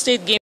will Ogun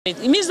State gain It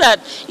means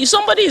that if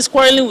somebody is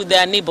quarreling with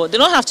their neighbor, they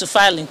don't have to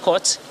file in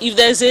court. If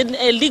there's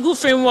a legal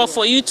framework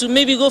for you to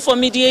maybe go for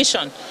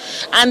mediation,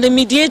 and the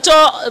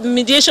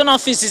mediation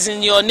office is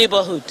in your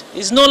neighborhood,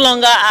 it's no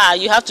longer,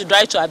 you have to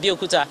drive to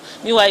Abeokuta.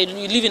 Meanwhile,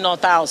 you live in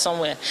Ota or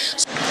somewhere.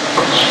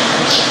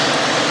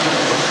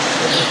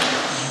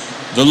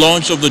 The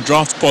launch of the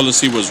draft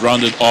policy was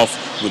rounded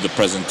off with the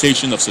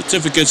presentation of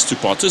certificates to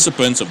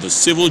participants of the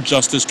Civil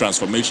Justice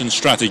Transformation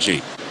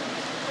Strategy.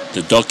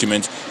 The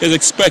document is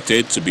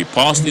expected to be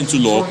passed into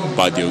law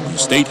by the Ogun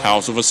State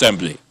House of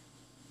Assembly.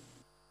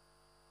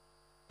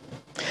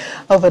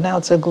 Over now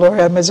to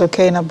Gloria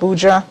Mizoke in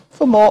Abuja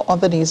for more on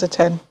the news at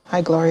 10.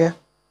 Hi, Gloria.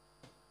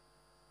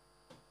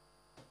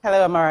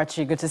 Hello,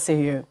 Amarachi. Good to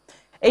see you.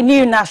 A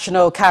new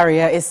national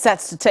carrier is set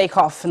to take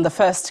off in the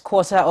first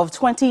quarter of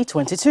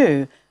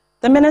 2022.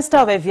 The Minister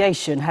of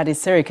Aviation, Hadi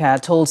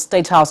Sirika, told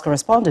State House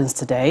correspondents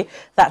today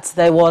that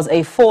there was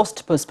a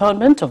forced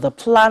postponement of the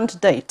planned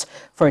date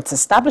for its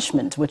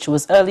establishment, which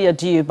was earlier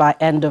due by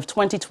end of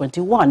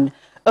 2021,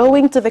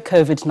 owing to the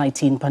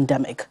COVID-19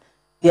 pandemic.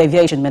 The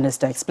Aviation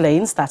Minister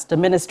explains that the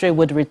ministry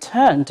would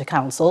return to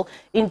Council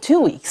in 2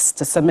 weeks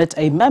to submit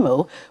a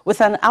memo with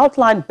an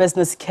outlined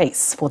business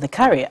case for the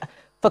carrier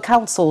for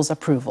Council's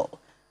approval.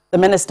 The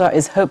minister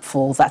is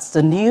hopeful that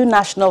the new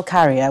national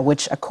carrier,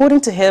 which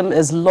according to him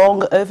is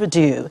long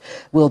overdue,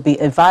 will be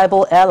a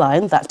viable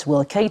airline that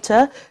will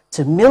cater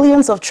to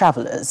millions of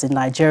travelers in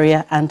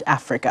Nigeria and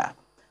Africa.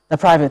 The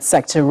private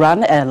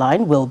sector-run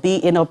airline will be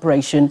in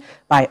operation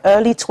by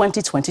early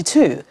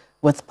 2022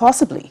 with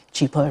possibly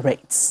cheaper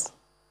rates.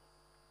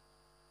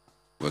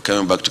 We're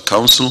coming back to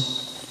Council,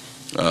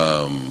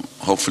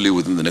 hopefully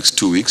within the next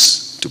 2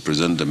 weeks, to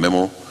present the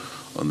memo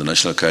on the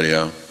national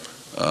carrier.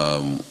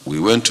 We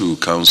went to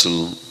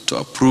Council to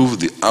approve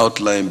the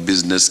outline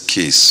business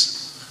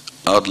case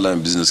for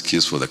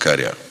the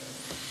carrier.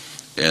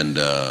 And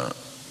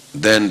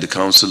then the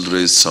Council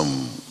raised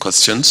some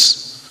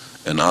questions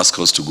and asked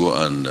us to go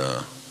and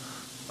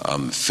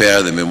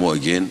fair the memo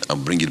again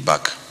and bring it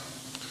back.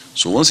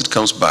 So once it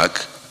comes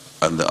back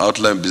and the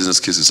outline business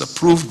case is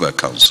approved by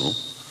Council,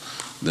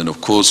 then of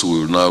course we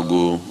will now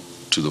go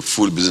to the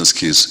full business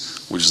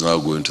case, which is now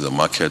going to the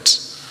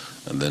market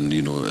and then,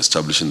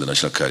 establishing the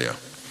national carrier.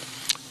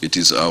 It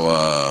is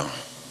our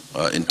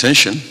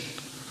intention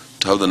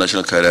to have the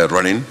national carrier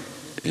running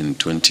in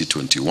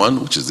 2021,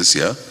 which is this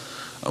year.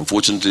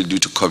 Unfortunately, due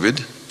to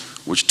COVID,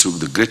 which took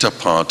the greater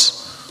part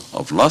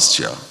of last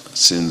year,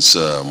 since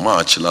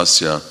March last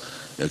year,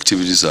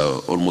 activities are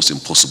almost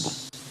impossible.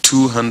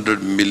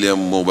 200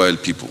 million mobile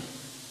people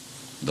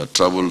that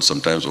travel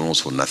sometimes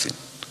almost for nothing.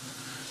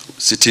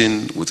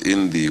 Sitting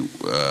within the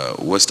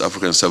West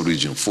African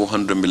sub-region,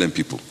 400 million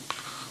people.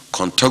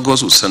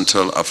 Contiguous with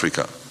Central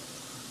Africa,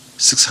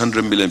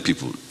 600 million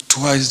people,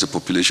 twice the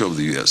population of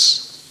the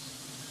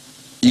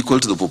US, equal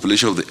to the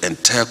population of the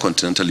entire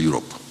continental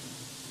Europe,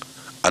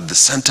 at the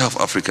center of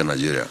Africa,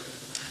 Nigeria,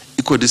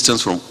 equal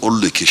distance from all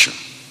location,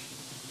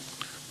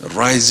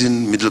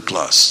 rising middle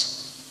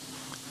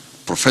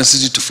class,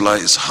 propensity to fly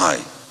is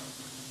high.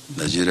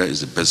 Nigeria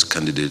is the best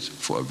candidate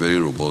for a very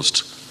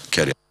robust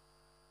carrier.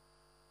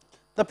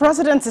 The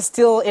president is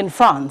still in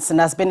France and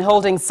has been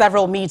holding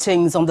several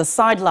meetings on the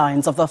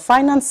sidelines of the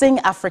Financing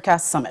Africa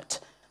Summit.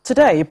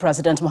 Today,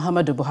 President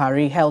Muhammadu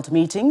Buhari held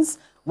meetings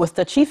with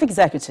the chief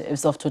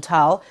executives of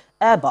Total,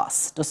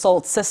 Airbus,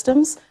 Dassault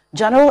Systems,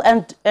 General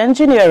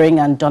Engineering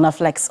and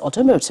Donaflex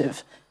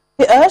Automotive.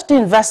 He urged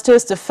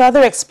investors to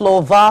further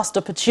explore vast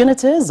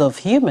opportunities of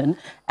human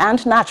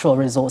and natural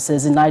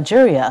resources in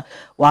Nigeria,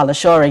 while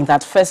assuring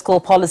that fiscal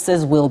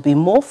policies will be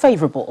more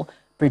favorable,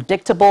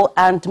 predictable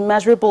and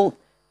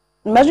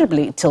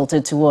measurably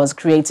tilted towards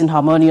creating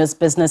harmonious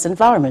business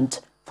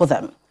environment for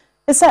them.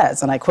 He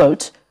says, and I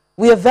quote,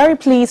 "We are very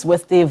pleased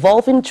with the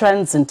evolving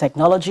trends in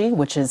technology,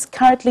 which is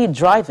currently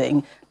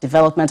driving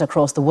development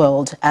across the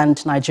world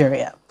and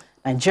Nigeria.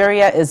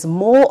 Nigeria is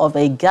more of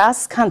a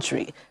gas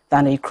country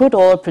than a crude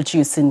oil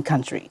producing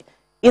country.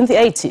 In the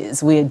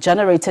 80s, we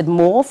generated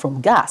more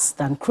from gas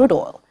than crude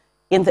oil.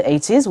 In the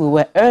 80s, we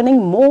were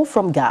earning more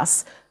from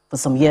gas for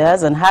some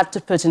years and had to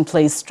put in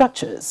place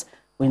structures.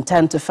 We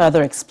intend to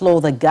further explore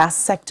the gas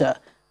sector.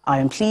 I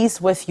am pleased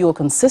with your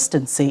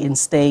consistency in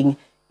staying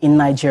in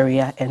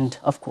Nigeria," end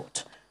of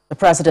quote. The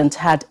president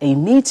had a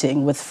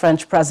meeting with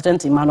French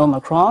President Emmanuel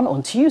Macron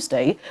on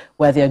Tuesday,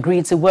 where they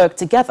agreed to work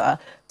together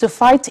to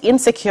fight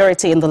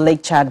insecurity in the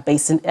Lake Chad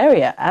Basin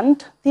area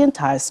and the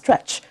entire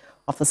stretch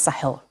of the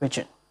Sahel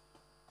region.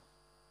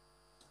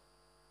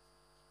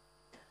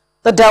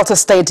 The Delta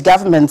State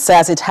government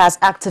says it has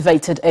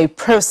activated a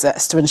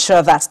process to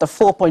ensure that the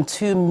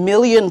 £4.2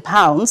 million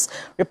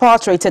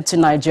repatriated to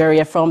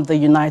Nigeria from the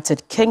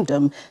United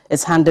Kingdom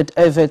is handed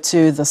over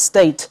to the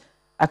state.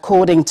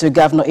 According to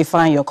Governor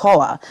Ifeanyi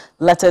Okowa,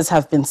 letters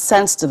have been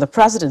sent to the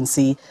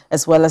presidency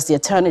as well as the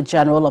Attorney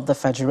General of the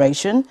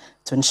Federation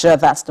to ensure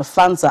that the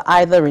funds are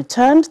either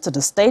returned to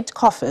the state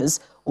coffers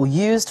or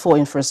used for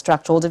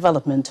infrastructural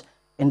development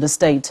in the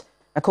state.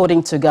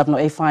 According to Governor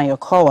Ifeanyi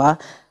Okowa,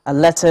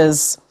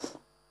 letters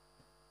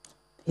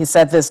He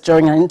said this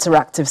during an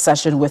interactive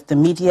session with the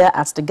media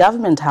at the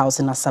Government House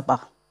in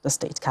Asaba, the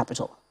state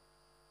capital.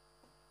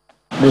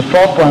 The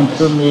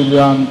 4.2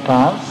 million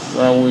pounds,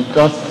 we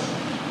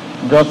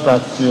just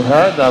as you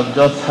heard, I've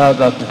just heard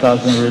that it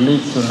has been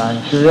released to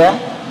Nigeria.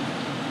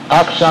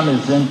 Action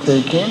is being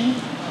taken.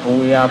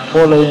 We are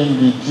following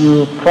the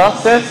due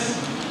process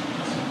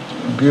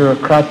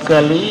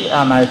bureaucratically,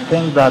 and I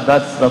think that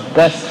that's the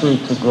best way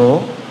to go.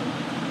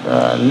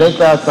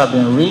 Letters have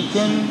been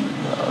written,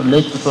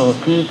 letters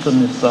of appeal to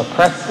Mr.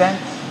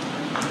 President,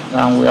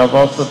 and we have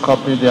also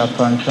copied the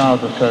Attorney General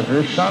of the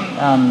Federation,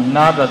 and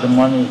now that the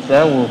money is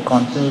there, we'll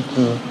continue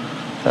to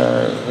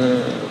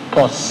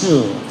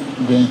pursue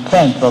the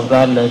intent of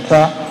that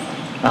letter,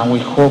 and we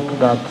hope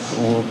that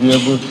we'll be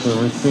able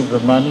to receive the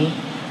money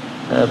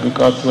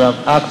because we have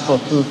asked for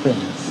two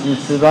things.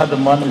 It's either the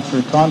money is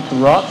returned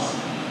to us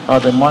or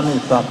the money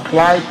is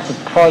applied to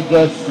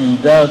projects in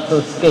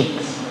Delta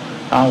states,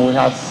 and we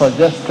have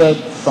suggested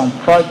some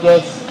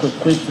projects to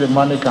which the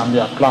money can be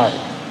applied.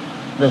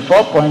 The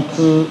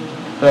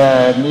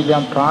 4.2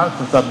 million pounds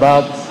is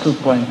about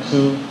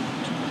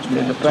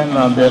 2.2, depending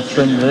on the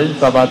exchange rate,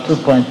 it's about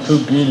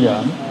 2.2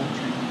 billion.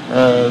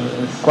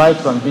 It's quite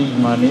some big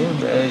money,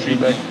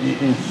 but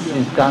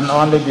it can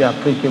only be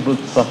applicable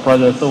to some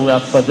projects. So we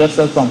have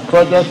suggested some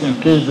projects in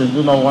case they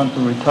do not want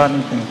to return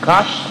it in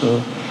cash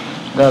to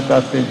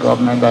Delta State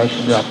government, that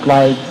should be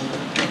applied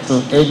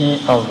to any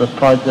of the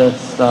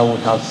projects that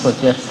we have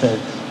suggested.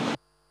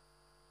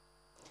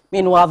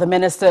 Meanwhile, the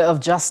Minister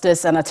of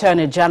Justice and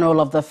Attorney General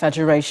of the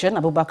Federation,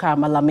 Abubakar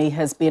Malami,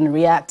 has been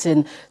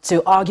reacting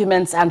to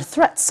arguments and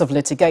threats of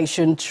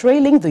litigation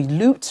trailing the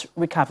loot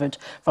recovered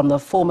from the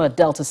former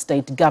Delta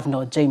State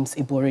Governor, James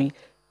Ibori.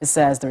 He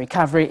says the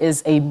recovery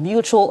is a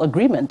mutual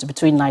agreement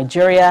between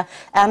Nigeria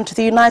and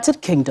the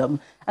United Kingdom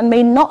and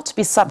may not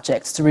be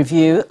subject to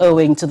review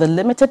owing to the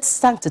limited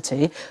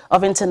sanctity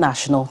of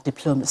international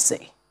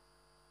diplomacy.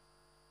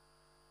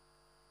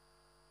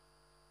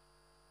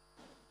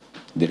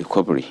 The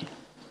recovery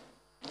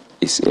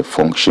is a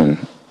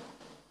function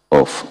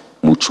of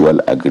mutual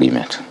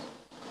agreement,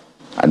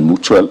 and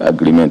mutual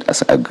agreement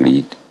as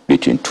agreed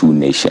between two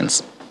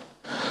nations.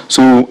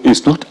 So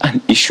it's not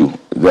an issue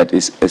that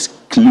is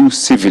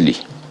exclusively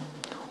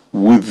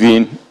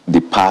within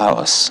the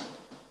powers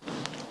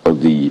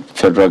of the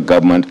federal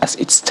government as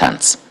it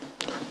stands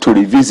to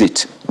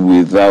revisit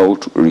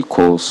without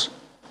recourse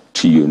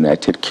to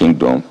United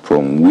Kingdom,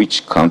 from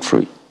which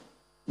country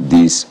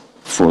these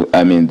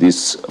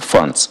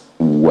funds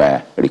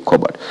were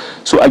recovered.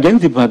 So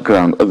against the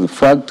background of the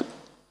fact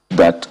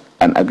that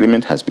an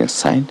agreement has been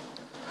signed,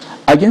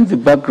 against the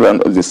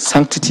background of the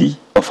sanctity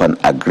of an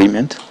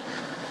agreement,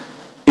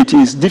 it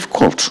is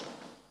difficult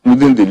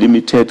within the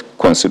limited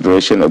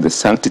consideration of the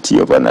sanctity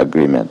of an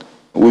agreement,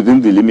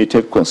 within the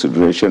limited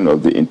consideration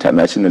of the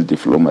international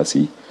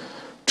diplomacy,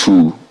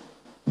 to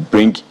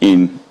bring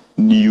in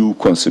new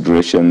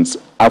considerations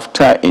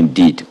after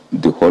indeed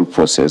the whole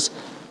process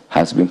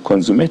has been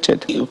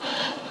consummated.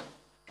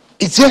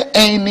 Is there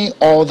any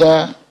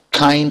other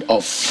kind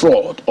of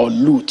fraud or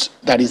loot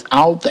that is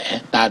out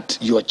there that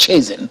you are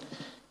chasing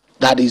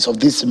that is of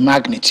this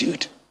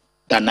magnitude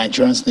that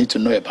Nigerians need to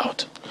know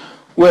about?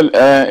 Well,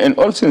 in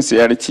all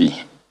sincerity,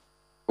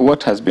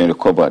 what has been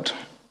recovered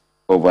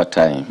over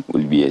time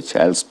will be a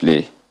child's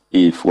play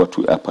if what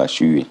we are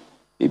pursuing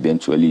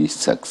eventually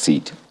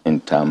succeed in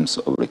terms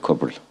of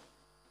recovery.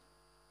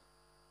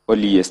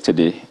 Only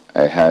yesterday,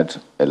 I had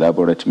a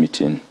elaborate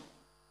meeting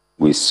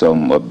with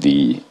some of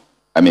the,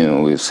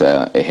 with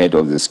a head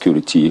of the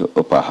security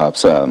or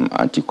perhaps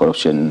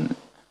anti-corruption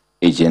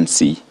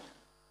agency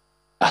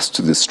as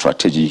to the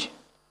strategy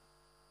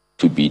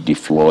to be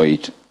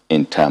deployed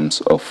in terms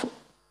of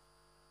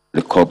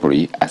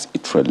recovery as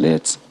it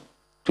relates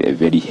to a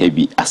very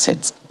heavy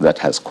asset that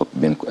has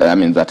been,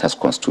 that has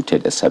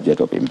constituted a subject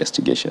of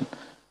investigation.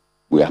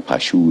 We are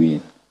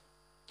pursuing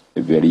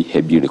a very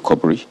heavy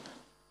recovery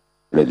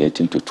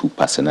relating to two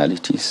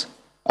personalities,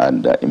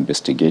 and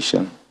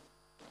investigation,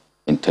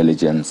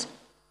 intelligence,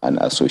 and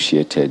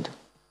associated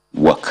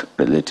work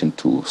relating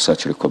to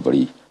such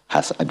recovery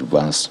has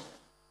advanced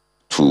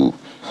to,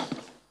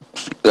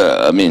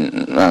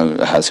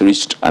 has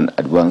reached an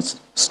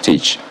advanced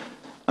stage.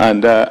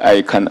 And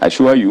I can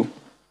assure you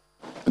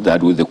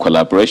that with the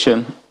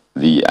collaboration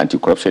the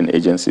anti-corruption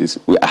agencies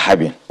we are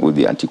having with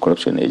the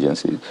anti-corruption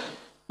agencies,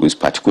 with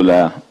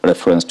particular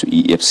reference to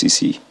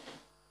EFCC,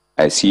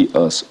 I see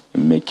us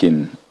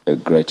making a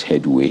great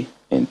headway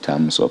in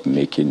terms of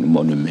making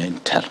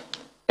monumental,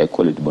 I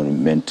call it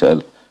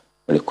monumental,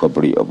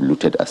 recovery of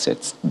looted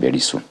assets very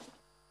soon.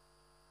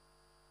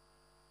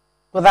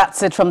 Well,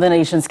 that's it from the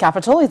nation's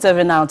capital. It's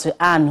over now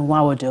to Anne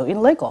Nwawodo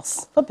in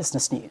Lagos for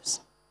Business News.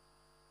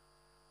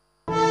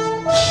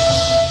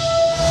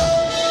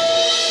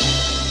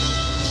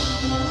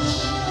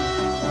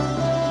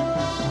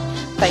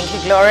 Thank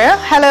you, Gloria.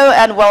 Hello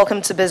and welcome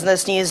to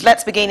Business News.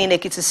 Let's begin in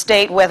Ekiti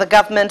State, where the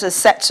government is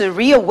set to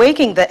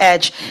reawaken the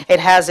edge it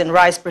has in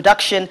rice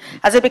production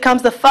as it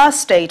becomes the first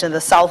state in the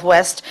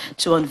southwest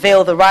to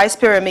unveil the Rice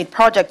Pyramid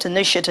Project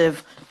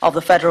Initiative of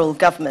the federal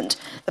government.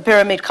 The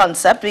pyramid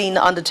concept being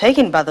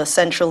undertaken by the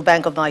Central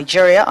Bank of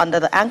Nigeria under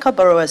the Anchor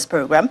Borrowers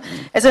Program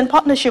is in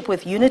partnership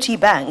with Unity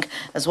Bank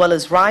as well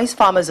as Rice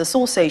Farmers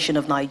Association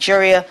of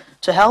Nigeria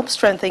to help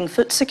strengthen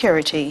food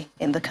security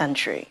in the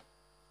country.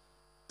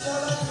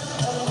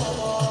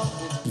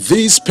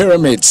 These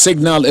pyramids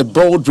signal a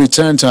bold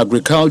return to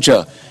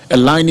agriculture,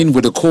 aligning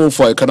with the call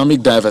for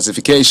economic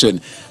diversification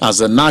as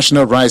the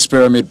National Rice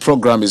Pyramid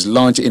Program is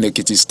launched in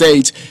Ekiti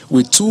State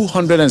with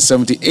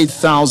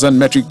 278,000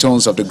 metric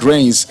tons of the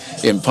grains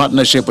in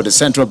partnership with the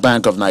Central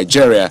Bank of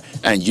Nigeria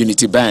and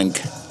Unity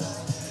Bank.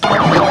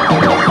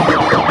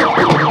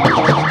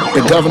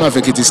 The governor of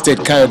Ekiti State,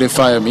 Kayode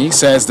Fayemi,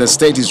 says the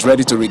state is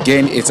ready to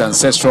regain its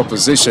ancestral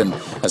position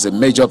as a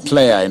major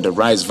player in the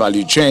rice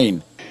value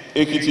chain.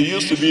 Ekiti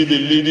used to be the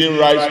leading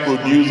rice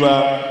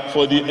producer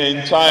for the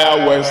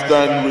entire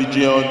western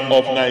region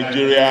of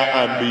Nigeria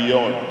and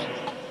beyond.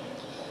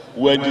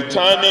 We're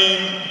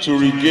determined to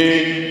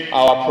regain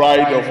our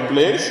pride of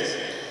place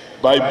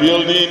by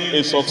building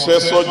a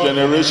successful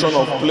generation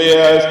of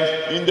players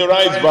in the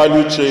rice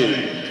value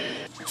chain.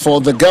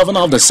 For the governor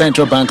of the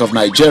Central Bank of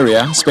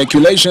Nigeria,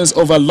 speculations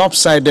over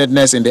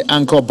lopsidedness in the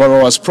Anchor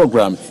Borrowers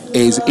Program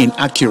is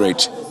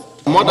inaccurate.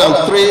 More than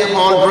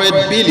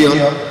 300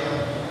 billion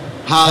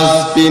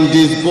has been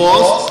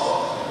disbursed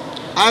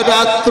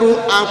either through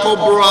Anchor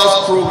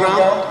Borrowers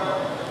Program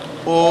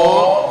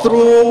or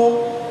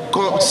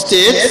through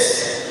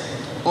states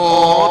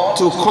or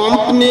to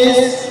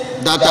companies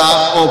that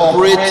are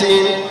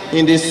operating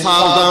in the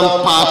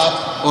southern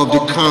part of the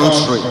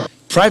country.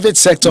 Private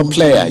sector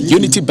player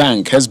Unity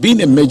Bank has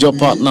been a major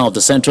partner of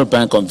the Central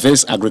Bank on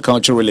this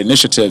agricultural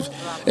initiative.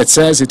 It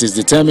says it is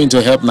determined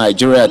to help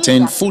Nigeria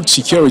attain food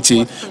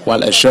security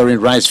while assuring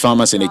rice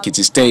farmers in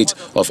Ekiti State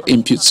of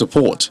input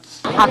support.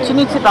 At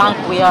Unity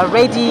Bank, we are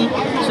ready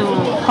to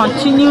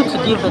continue to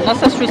give the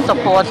necessary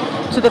support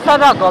to the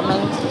federal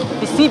government,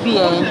 the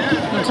CBN,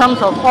 in terms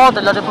of all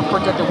the laudable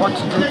projects they want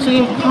to do to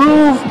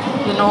improve,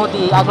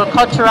 the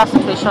agricultural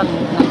situation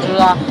in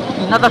Nigeria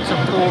in order to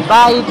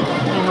provide,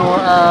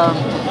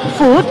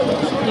 food,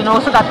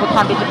 so that we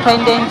can be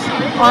dependent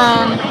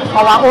on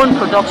our own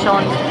production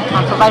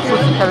and provide food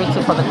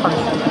security for the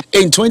country.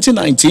 In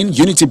 2019,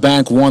 Unity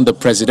Bank won the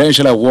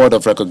Presidential Award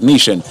of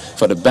Recognition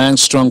for the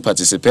bank's strong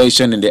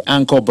participation in the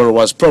Anchor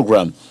Borrowers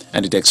Program,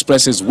 and it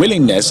expresses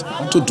willingness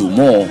to do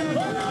more.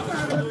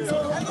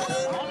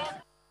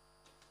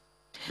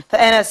 The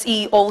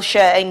NSE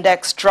All-Share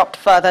Index dropped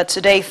further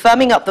today,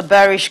 firming up the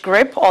bearish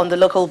grip on the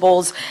local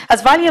bulls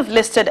as value of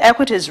listed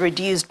equities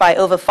reduced by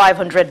over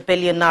 500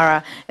 billion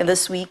naira in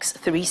this week's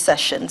 3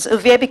 sessions.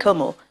 Ovie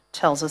Bikomo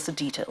tells us the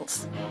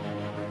details.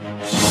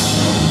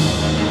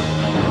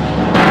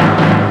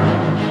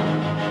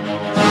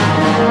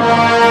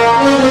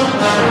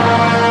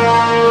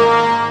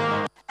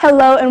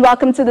 Hello and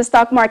welcome to the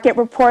Stock Market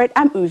Report.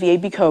 I'm Ovie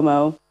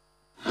Bikomo.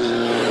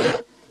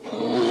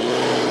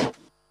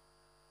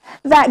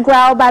 That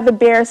growl by the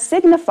bear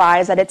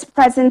signifies that its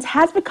presence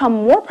has become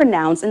more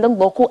pronounced in the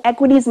local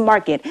equities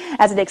market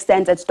as it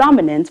extends its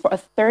dominance for a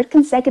 3rd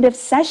consecutive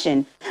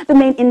session. The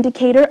main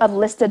indicator of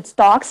listed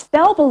stocks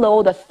fell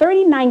below the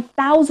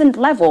 39,000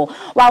 level,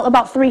 while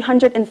about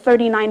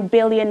 339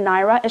 billion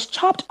naira is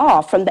chopped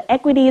off from the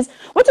equities,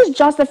 which is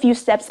just a few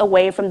steps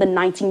away from the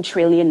 19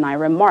 trillion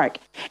naira mark.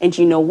 And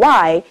you know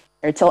why?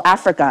 Airtel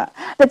Africa.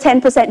 The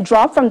 10%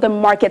 drop from the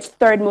market's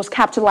 3rd most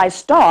capitalized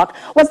stock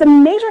was the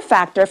major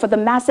factor for the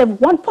massive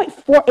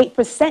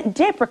 1.48%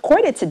 dip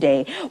recorded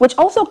today, which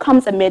also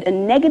comes amid a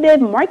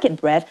negative market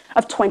breadth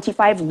of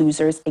 25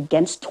 losers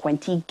against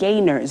 20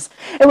 gainers.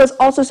 It was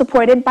also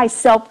supported by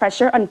sell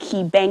pressure on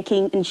key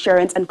banking,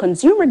 insurance, and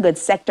consumer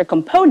goods sector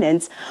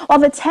components, while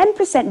the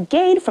 10%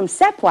 gain from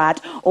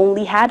Seplat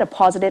only had a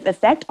positive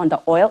effect on the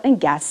oil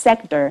and gas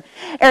sector.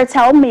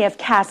 Airtel may have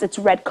cast its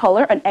red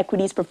color on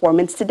equities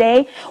performance today,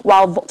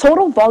 while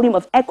total volume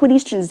of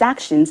equities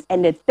transactions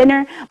ended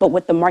thinner, but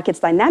with the market's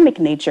dynamic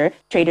nature,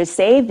 traders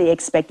say they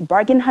expect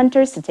bargain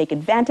hunters to take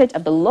advantage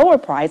of the lower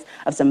price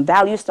of some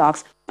value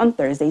stocks on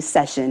Thursday's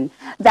session.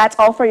 That's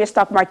all for your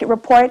stock market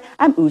report.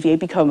 I'm Ovie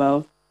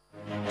Bikomo.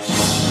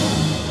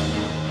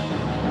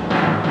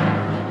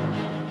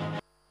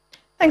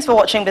 Thanks for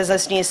watching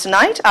Business News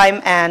Tonight. I'm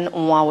Anne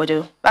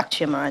Nwawadu. Back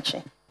to you,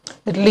 Marachi.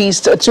 At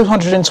least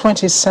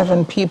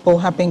 227 people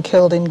have been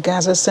killed in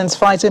Gaza since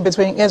fighting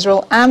between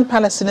Israel and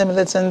Palestinian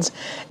militants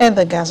in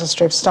the Gaza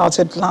Strip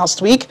started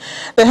last week.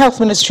 The health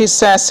ministry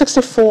says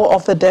 64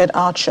 of the dead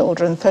are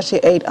children,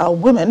 38 are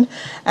women,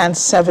 and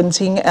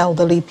 17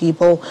 elderly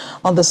people.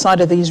 On the side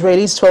of the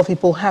Israelis, 12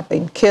 people have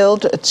been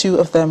killed, 2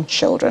 of them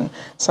children.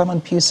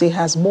 Simon Pusey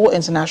has more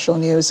international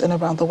news and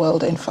around the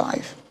world in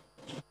 5.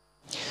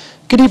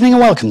 Good evening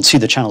and welcome to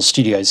the Channel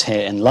Studios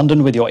here in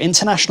London with your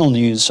international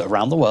news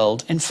around the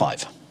world in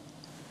 5.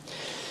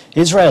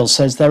 Israel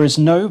says there is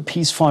no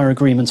ceasefire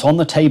agreement on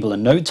the table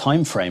and no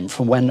time frame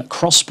for when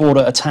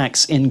cross-border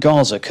attacks in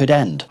Gaza could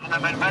end.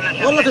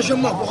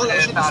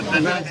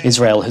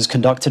 Israel has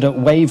conducted a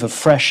wave of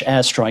fresh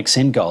airstrikes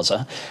in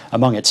Gaza.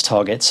 Among its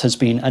targets has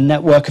been a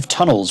network of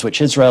tunnels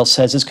which Israel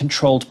says is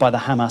controlled by the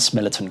Hamas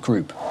militant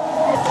group.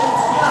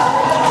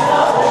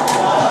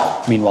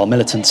 Meanwhile,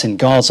 militants in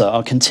Gaza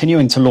are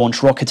continuing to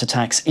launch rocket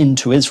attacks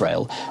into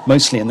Israel,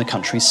 mostly in the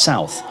country's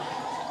south.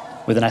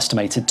 With an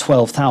estimated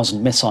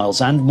 12,000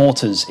 missiles and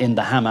mortars in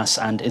the Hamas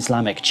and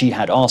Islamic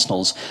Jihad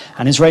arsenals,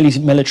 an Israeli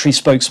military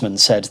spokesman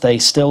said they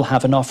still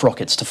have enough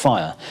rockets to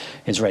fire.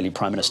 Israeli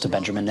Prime Minister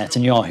Benjamin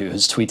Netanyahu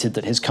has tweeted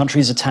that his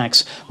country's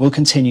attacks will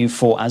continue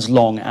for as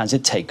long as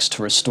it takes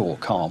to restore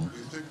calm.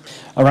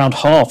 Around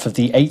half of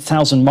the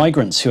 8,000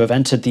 migrants who have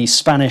entered the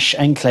Spanish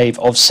enclave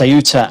of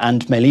Ceuta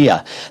and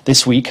Melilla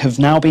this week have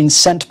now been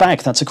sent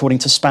back, that's according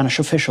to Spanish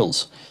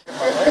officials.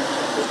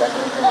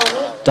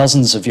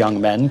 Dozens of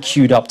young men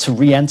queued up to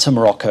re-enter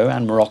Morocco,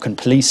 and Moroccan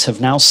police have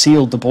now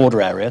sealed the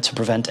border area to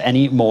prevent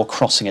any more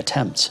crossing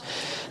attempts.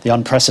 The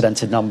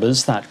unprecedented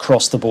numbers that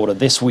crossed the border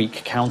this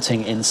week,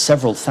 counting in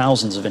several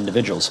thousands of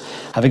individuals,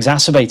 have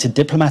exacerbated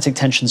diplomatic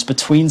tensions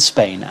between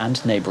Spain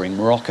and neighbouring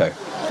Morocco.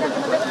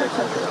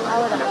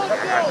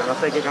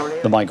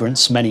 The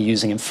migrants, many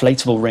using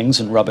inflatable rings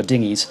and rubber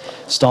dinghies,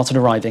 started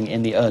arriving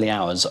in the early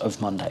hours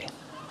of Monday.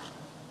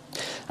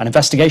 An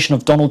investigation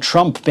of Donald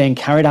Trump being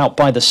carried out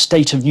by the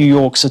state of New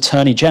York's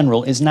Attorney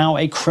General is now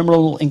a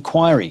criminal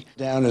inquiry.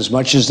 Down as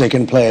much as they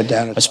can play it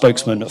down. A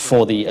spokesman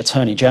for the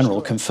Attorney General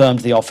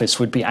confirmed the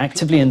office would be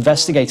actively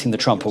investigating the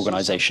Trump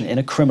Organization in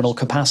a criminal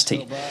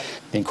capacity.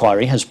 The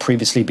inquiry has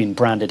previously been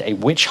branded a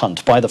witch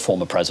hunt by the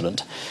former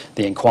president.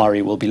 The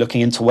inquiry will be looking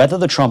into whether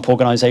the Trump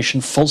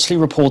Organization falsely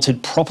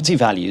reported property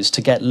values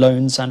to get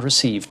loans and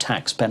receive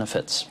tax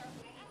benefits.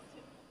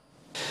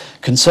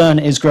 Concern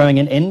is growing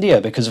in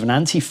India because of an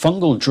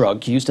antifungal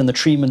drug used in the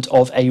treatment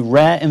of a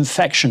rare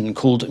infection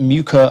called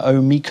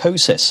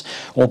mucormycosis,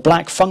 or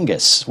black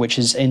fungus, which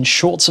is in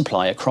short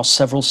supply across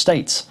several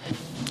states.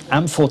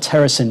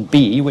 Amphotericin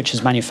B, which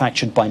is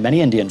manufactured by many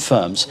Indian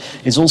firms,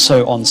 is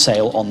also on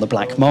sale on the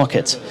black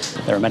market.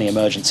 There are many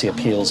emergency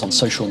appeals on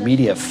social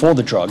media for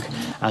the drug,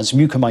 as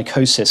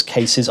mucormycosis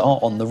cases are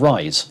on the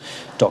rise.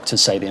 Doctors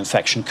say the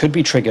infection could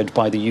be triggered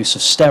by the use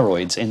of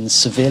steroids in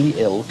severely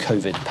ill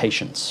COVID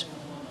patients.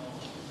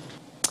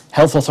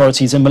 Health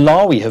authorities in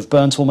Malawi have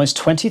burnt almost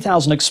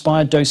 20,000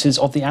 expired doses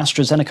of the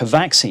AstraZeneca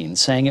vaccine,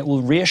 saying it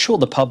will reassure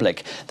the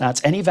public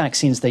that any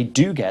vaccines they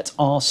do get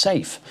are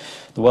safe.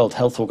 The World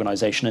Health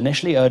Organization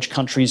initially urged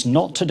countries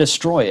not to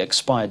destroy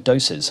expired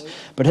doses,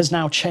 but has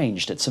now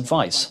changed its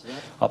advice.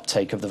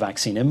 Uptake of the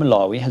vaccine in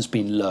Malawi has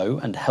been low,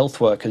 and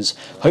health workers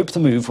hope the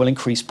move will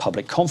increase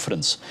public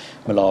confidence.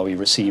 Malawi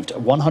received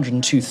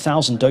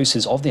 102,000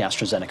 doses of the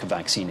AstraZeneca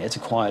vaccine it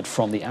acquired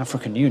from the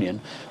African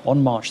Union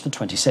on March the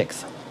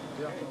 26th.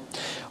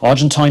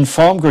 Argentine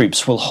farm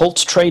groups will halt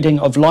trading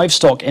of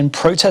livestock in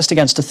protest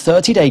against a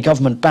 30-day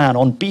government ban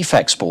on beef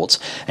exports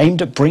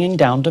aimed at bringing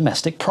down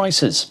domestic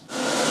prices.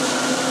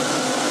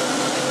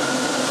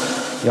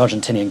 The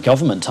Argentinian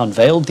government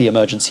unveiled the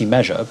emergency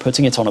measure,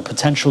 putting it on a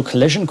potential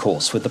collision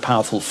course with the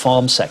powerful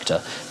farm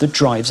sector that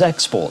drives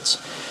exports.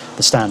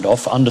 The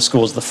standoff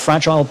underscores the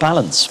fragile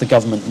balance the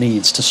government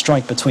needs to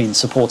strike between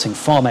supporting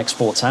farm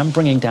exports and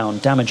bringing down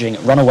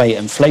damaging runaway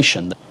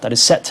inflation that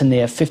is set to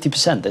near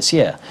 50% this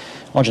year.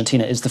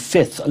 Argentina is the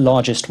fifth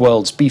largest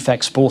world's beef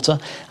exporter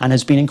and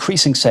has been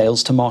increasing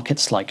sales to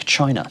markets like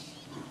China.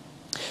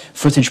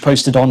 Footage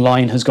posted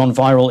online has gone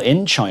viral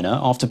in China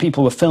after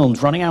people were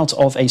filmed running out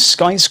of a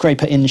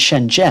skyscraper in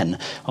Shenzhen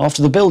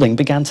after the building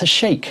began to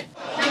shake.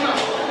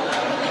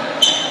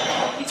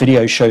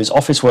 Video shows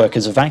office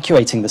workers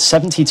evacuating the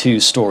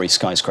 72-story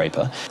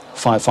skyscraper.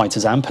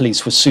 Firefighters and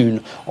police were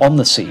soon on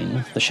the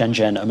scene. The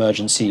Shenzhen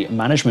Emergency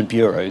Management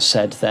Bureau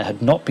said there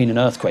had not been an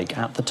earthquake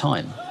at the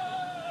time.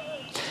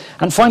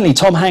 And finally,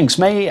 Tom Hanks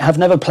may have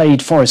never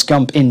played Forrest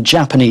Gump in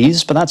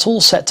Japanese, but that's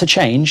all set to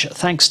change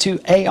thanks to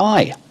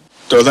AI.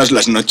 Todas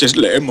las noches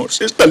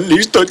leemos. ¿Están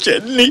listo,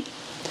 Jenny?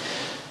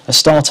 A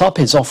startup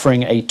is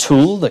offering a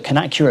tool that can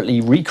accurately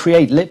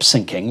recreate lip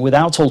syncing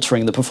without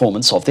altering the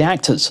performance of the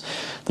actors.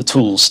 The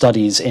tool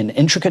studies in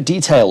intricate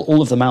detail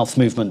all of the mouth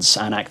movements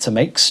an actor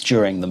makes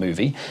during the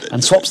movie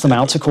and swaps them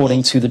out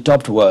according to the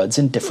dubbed words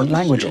in different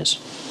languages.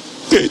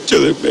 Te echo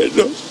de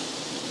menos.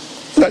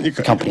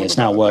 The company is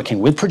now working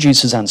with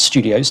producers and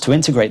studios to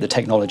integrate the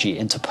technology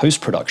into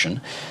post-production.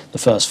 The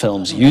first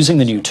films using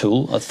the new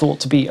tool are thought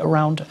to be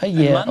around a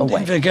year away.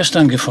 Den wir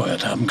gestern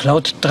gefeuert haben,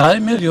 klaut $3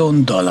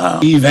 Millionen.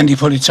 Wenn die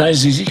Polizei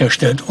sie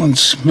sicherstellt,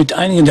 uns mit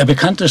einigen der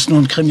bekanntesten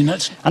und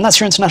kriminellsten. And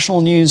that's your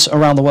international news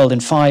around the world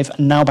in 5.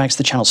 Now back to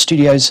the Channel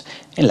Studios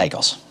in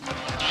Lagos.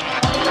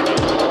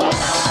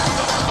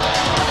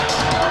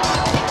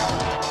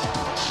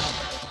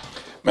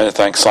 Many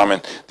thanks,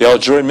 Simon. The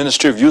Algerian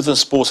Ministry of Youth and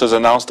Sports has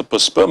announced the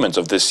postponement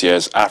of this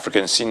year's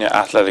African Senior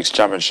Athletics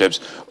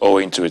Championships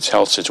owing to its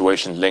health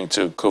situation linked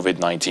to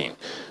COVID-19.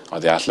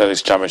 The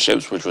Athletics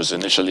Championships, which was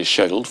initially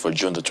scheduled for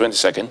June the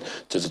 22nd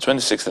to the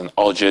 26th in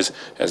Algiers,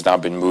 has now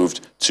been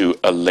moved to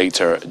a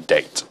later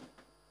date.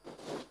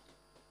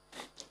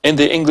 In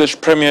the English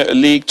Premier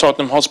League,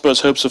 Tottenham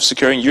Hotspur's hopes of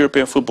securing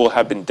European football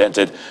have been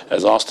dented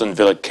as Aston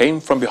Villa came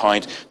from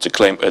behind to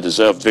claim a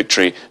deserved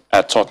victory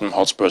at Tottenham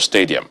Hotspur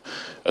Stadium.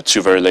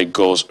 Two very late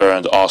goals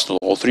earned Arsenal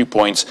all 3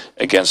 points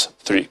against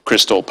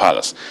Crystal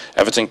Palace.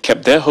 Everton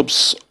kept their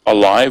hopes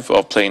alive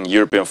of playing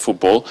European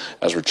football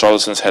as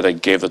Richarlison's header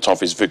gave the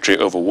Toffees victory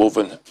over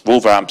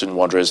Wolverhampton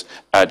Wanderers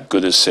at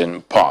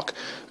Goodison Park.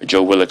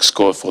 Joe Willock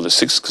scored for the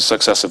 6th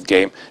successive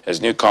game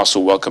as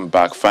Newcastle welcomed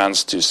back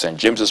fans to St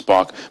James's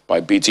Park by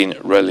beating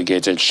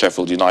relegated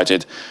Sheffield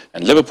United,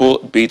 and Liverpool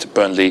beat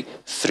Burnley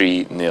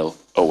 3-0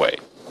 away.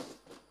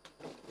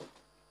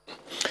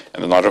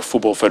 And the Nigeria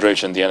Football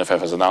Federation, the NFF,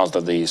 has announced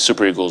that the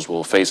Super Eagles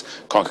will face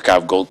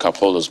CONCACAF Gold Cup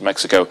holders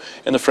Mexico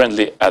in a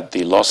friendly at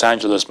the Los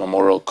Angeles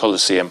Memorial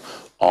Coliseum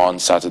on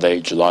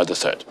Saturday, July the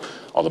 3rd.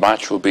 The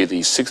match will be the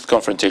 6th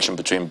confrontation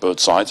between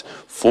both sides,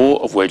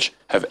 4 of which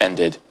have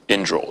ended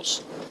in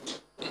draws.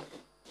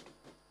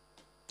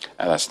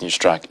 And that's News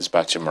Track. It's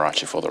back to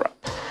Marachi for the wrap.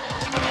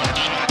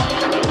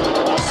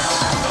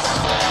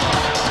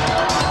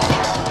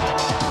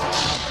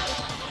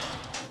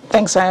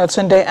 Thanks,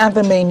 Ayotunde. And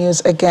the main news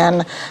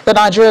again. The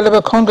Nigeria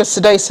Labour Congress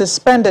today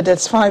suspended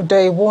its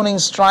 5-day warning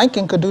strike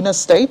in Kaduna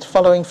State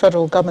following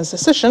federal government's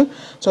decision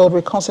to hold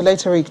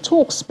reconciliatory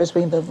talks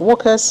between the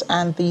workers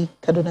and the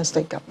Kaduna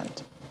State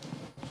government.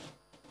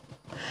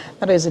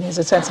 That is the news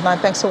at 10 tonight.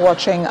 Thanks for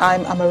watching.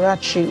 I'm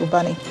Amarachi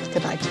Ubani.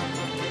 Good night.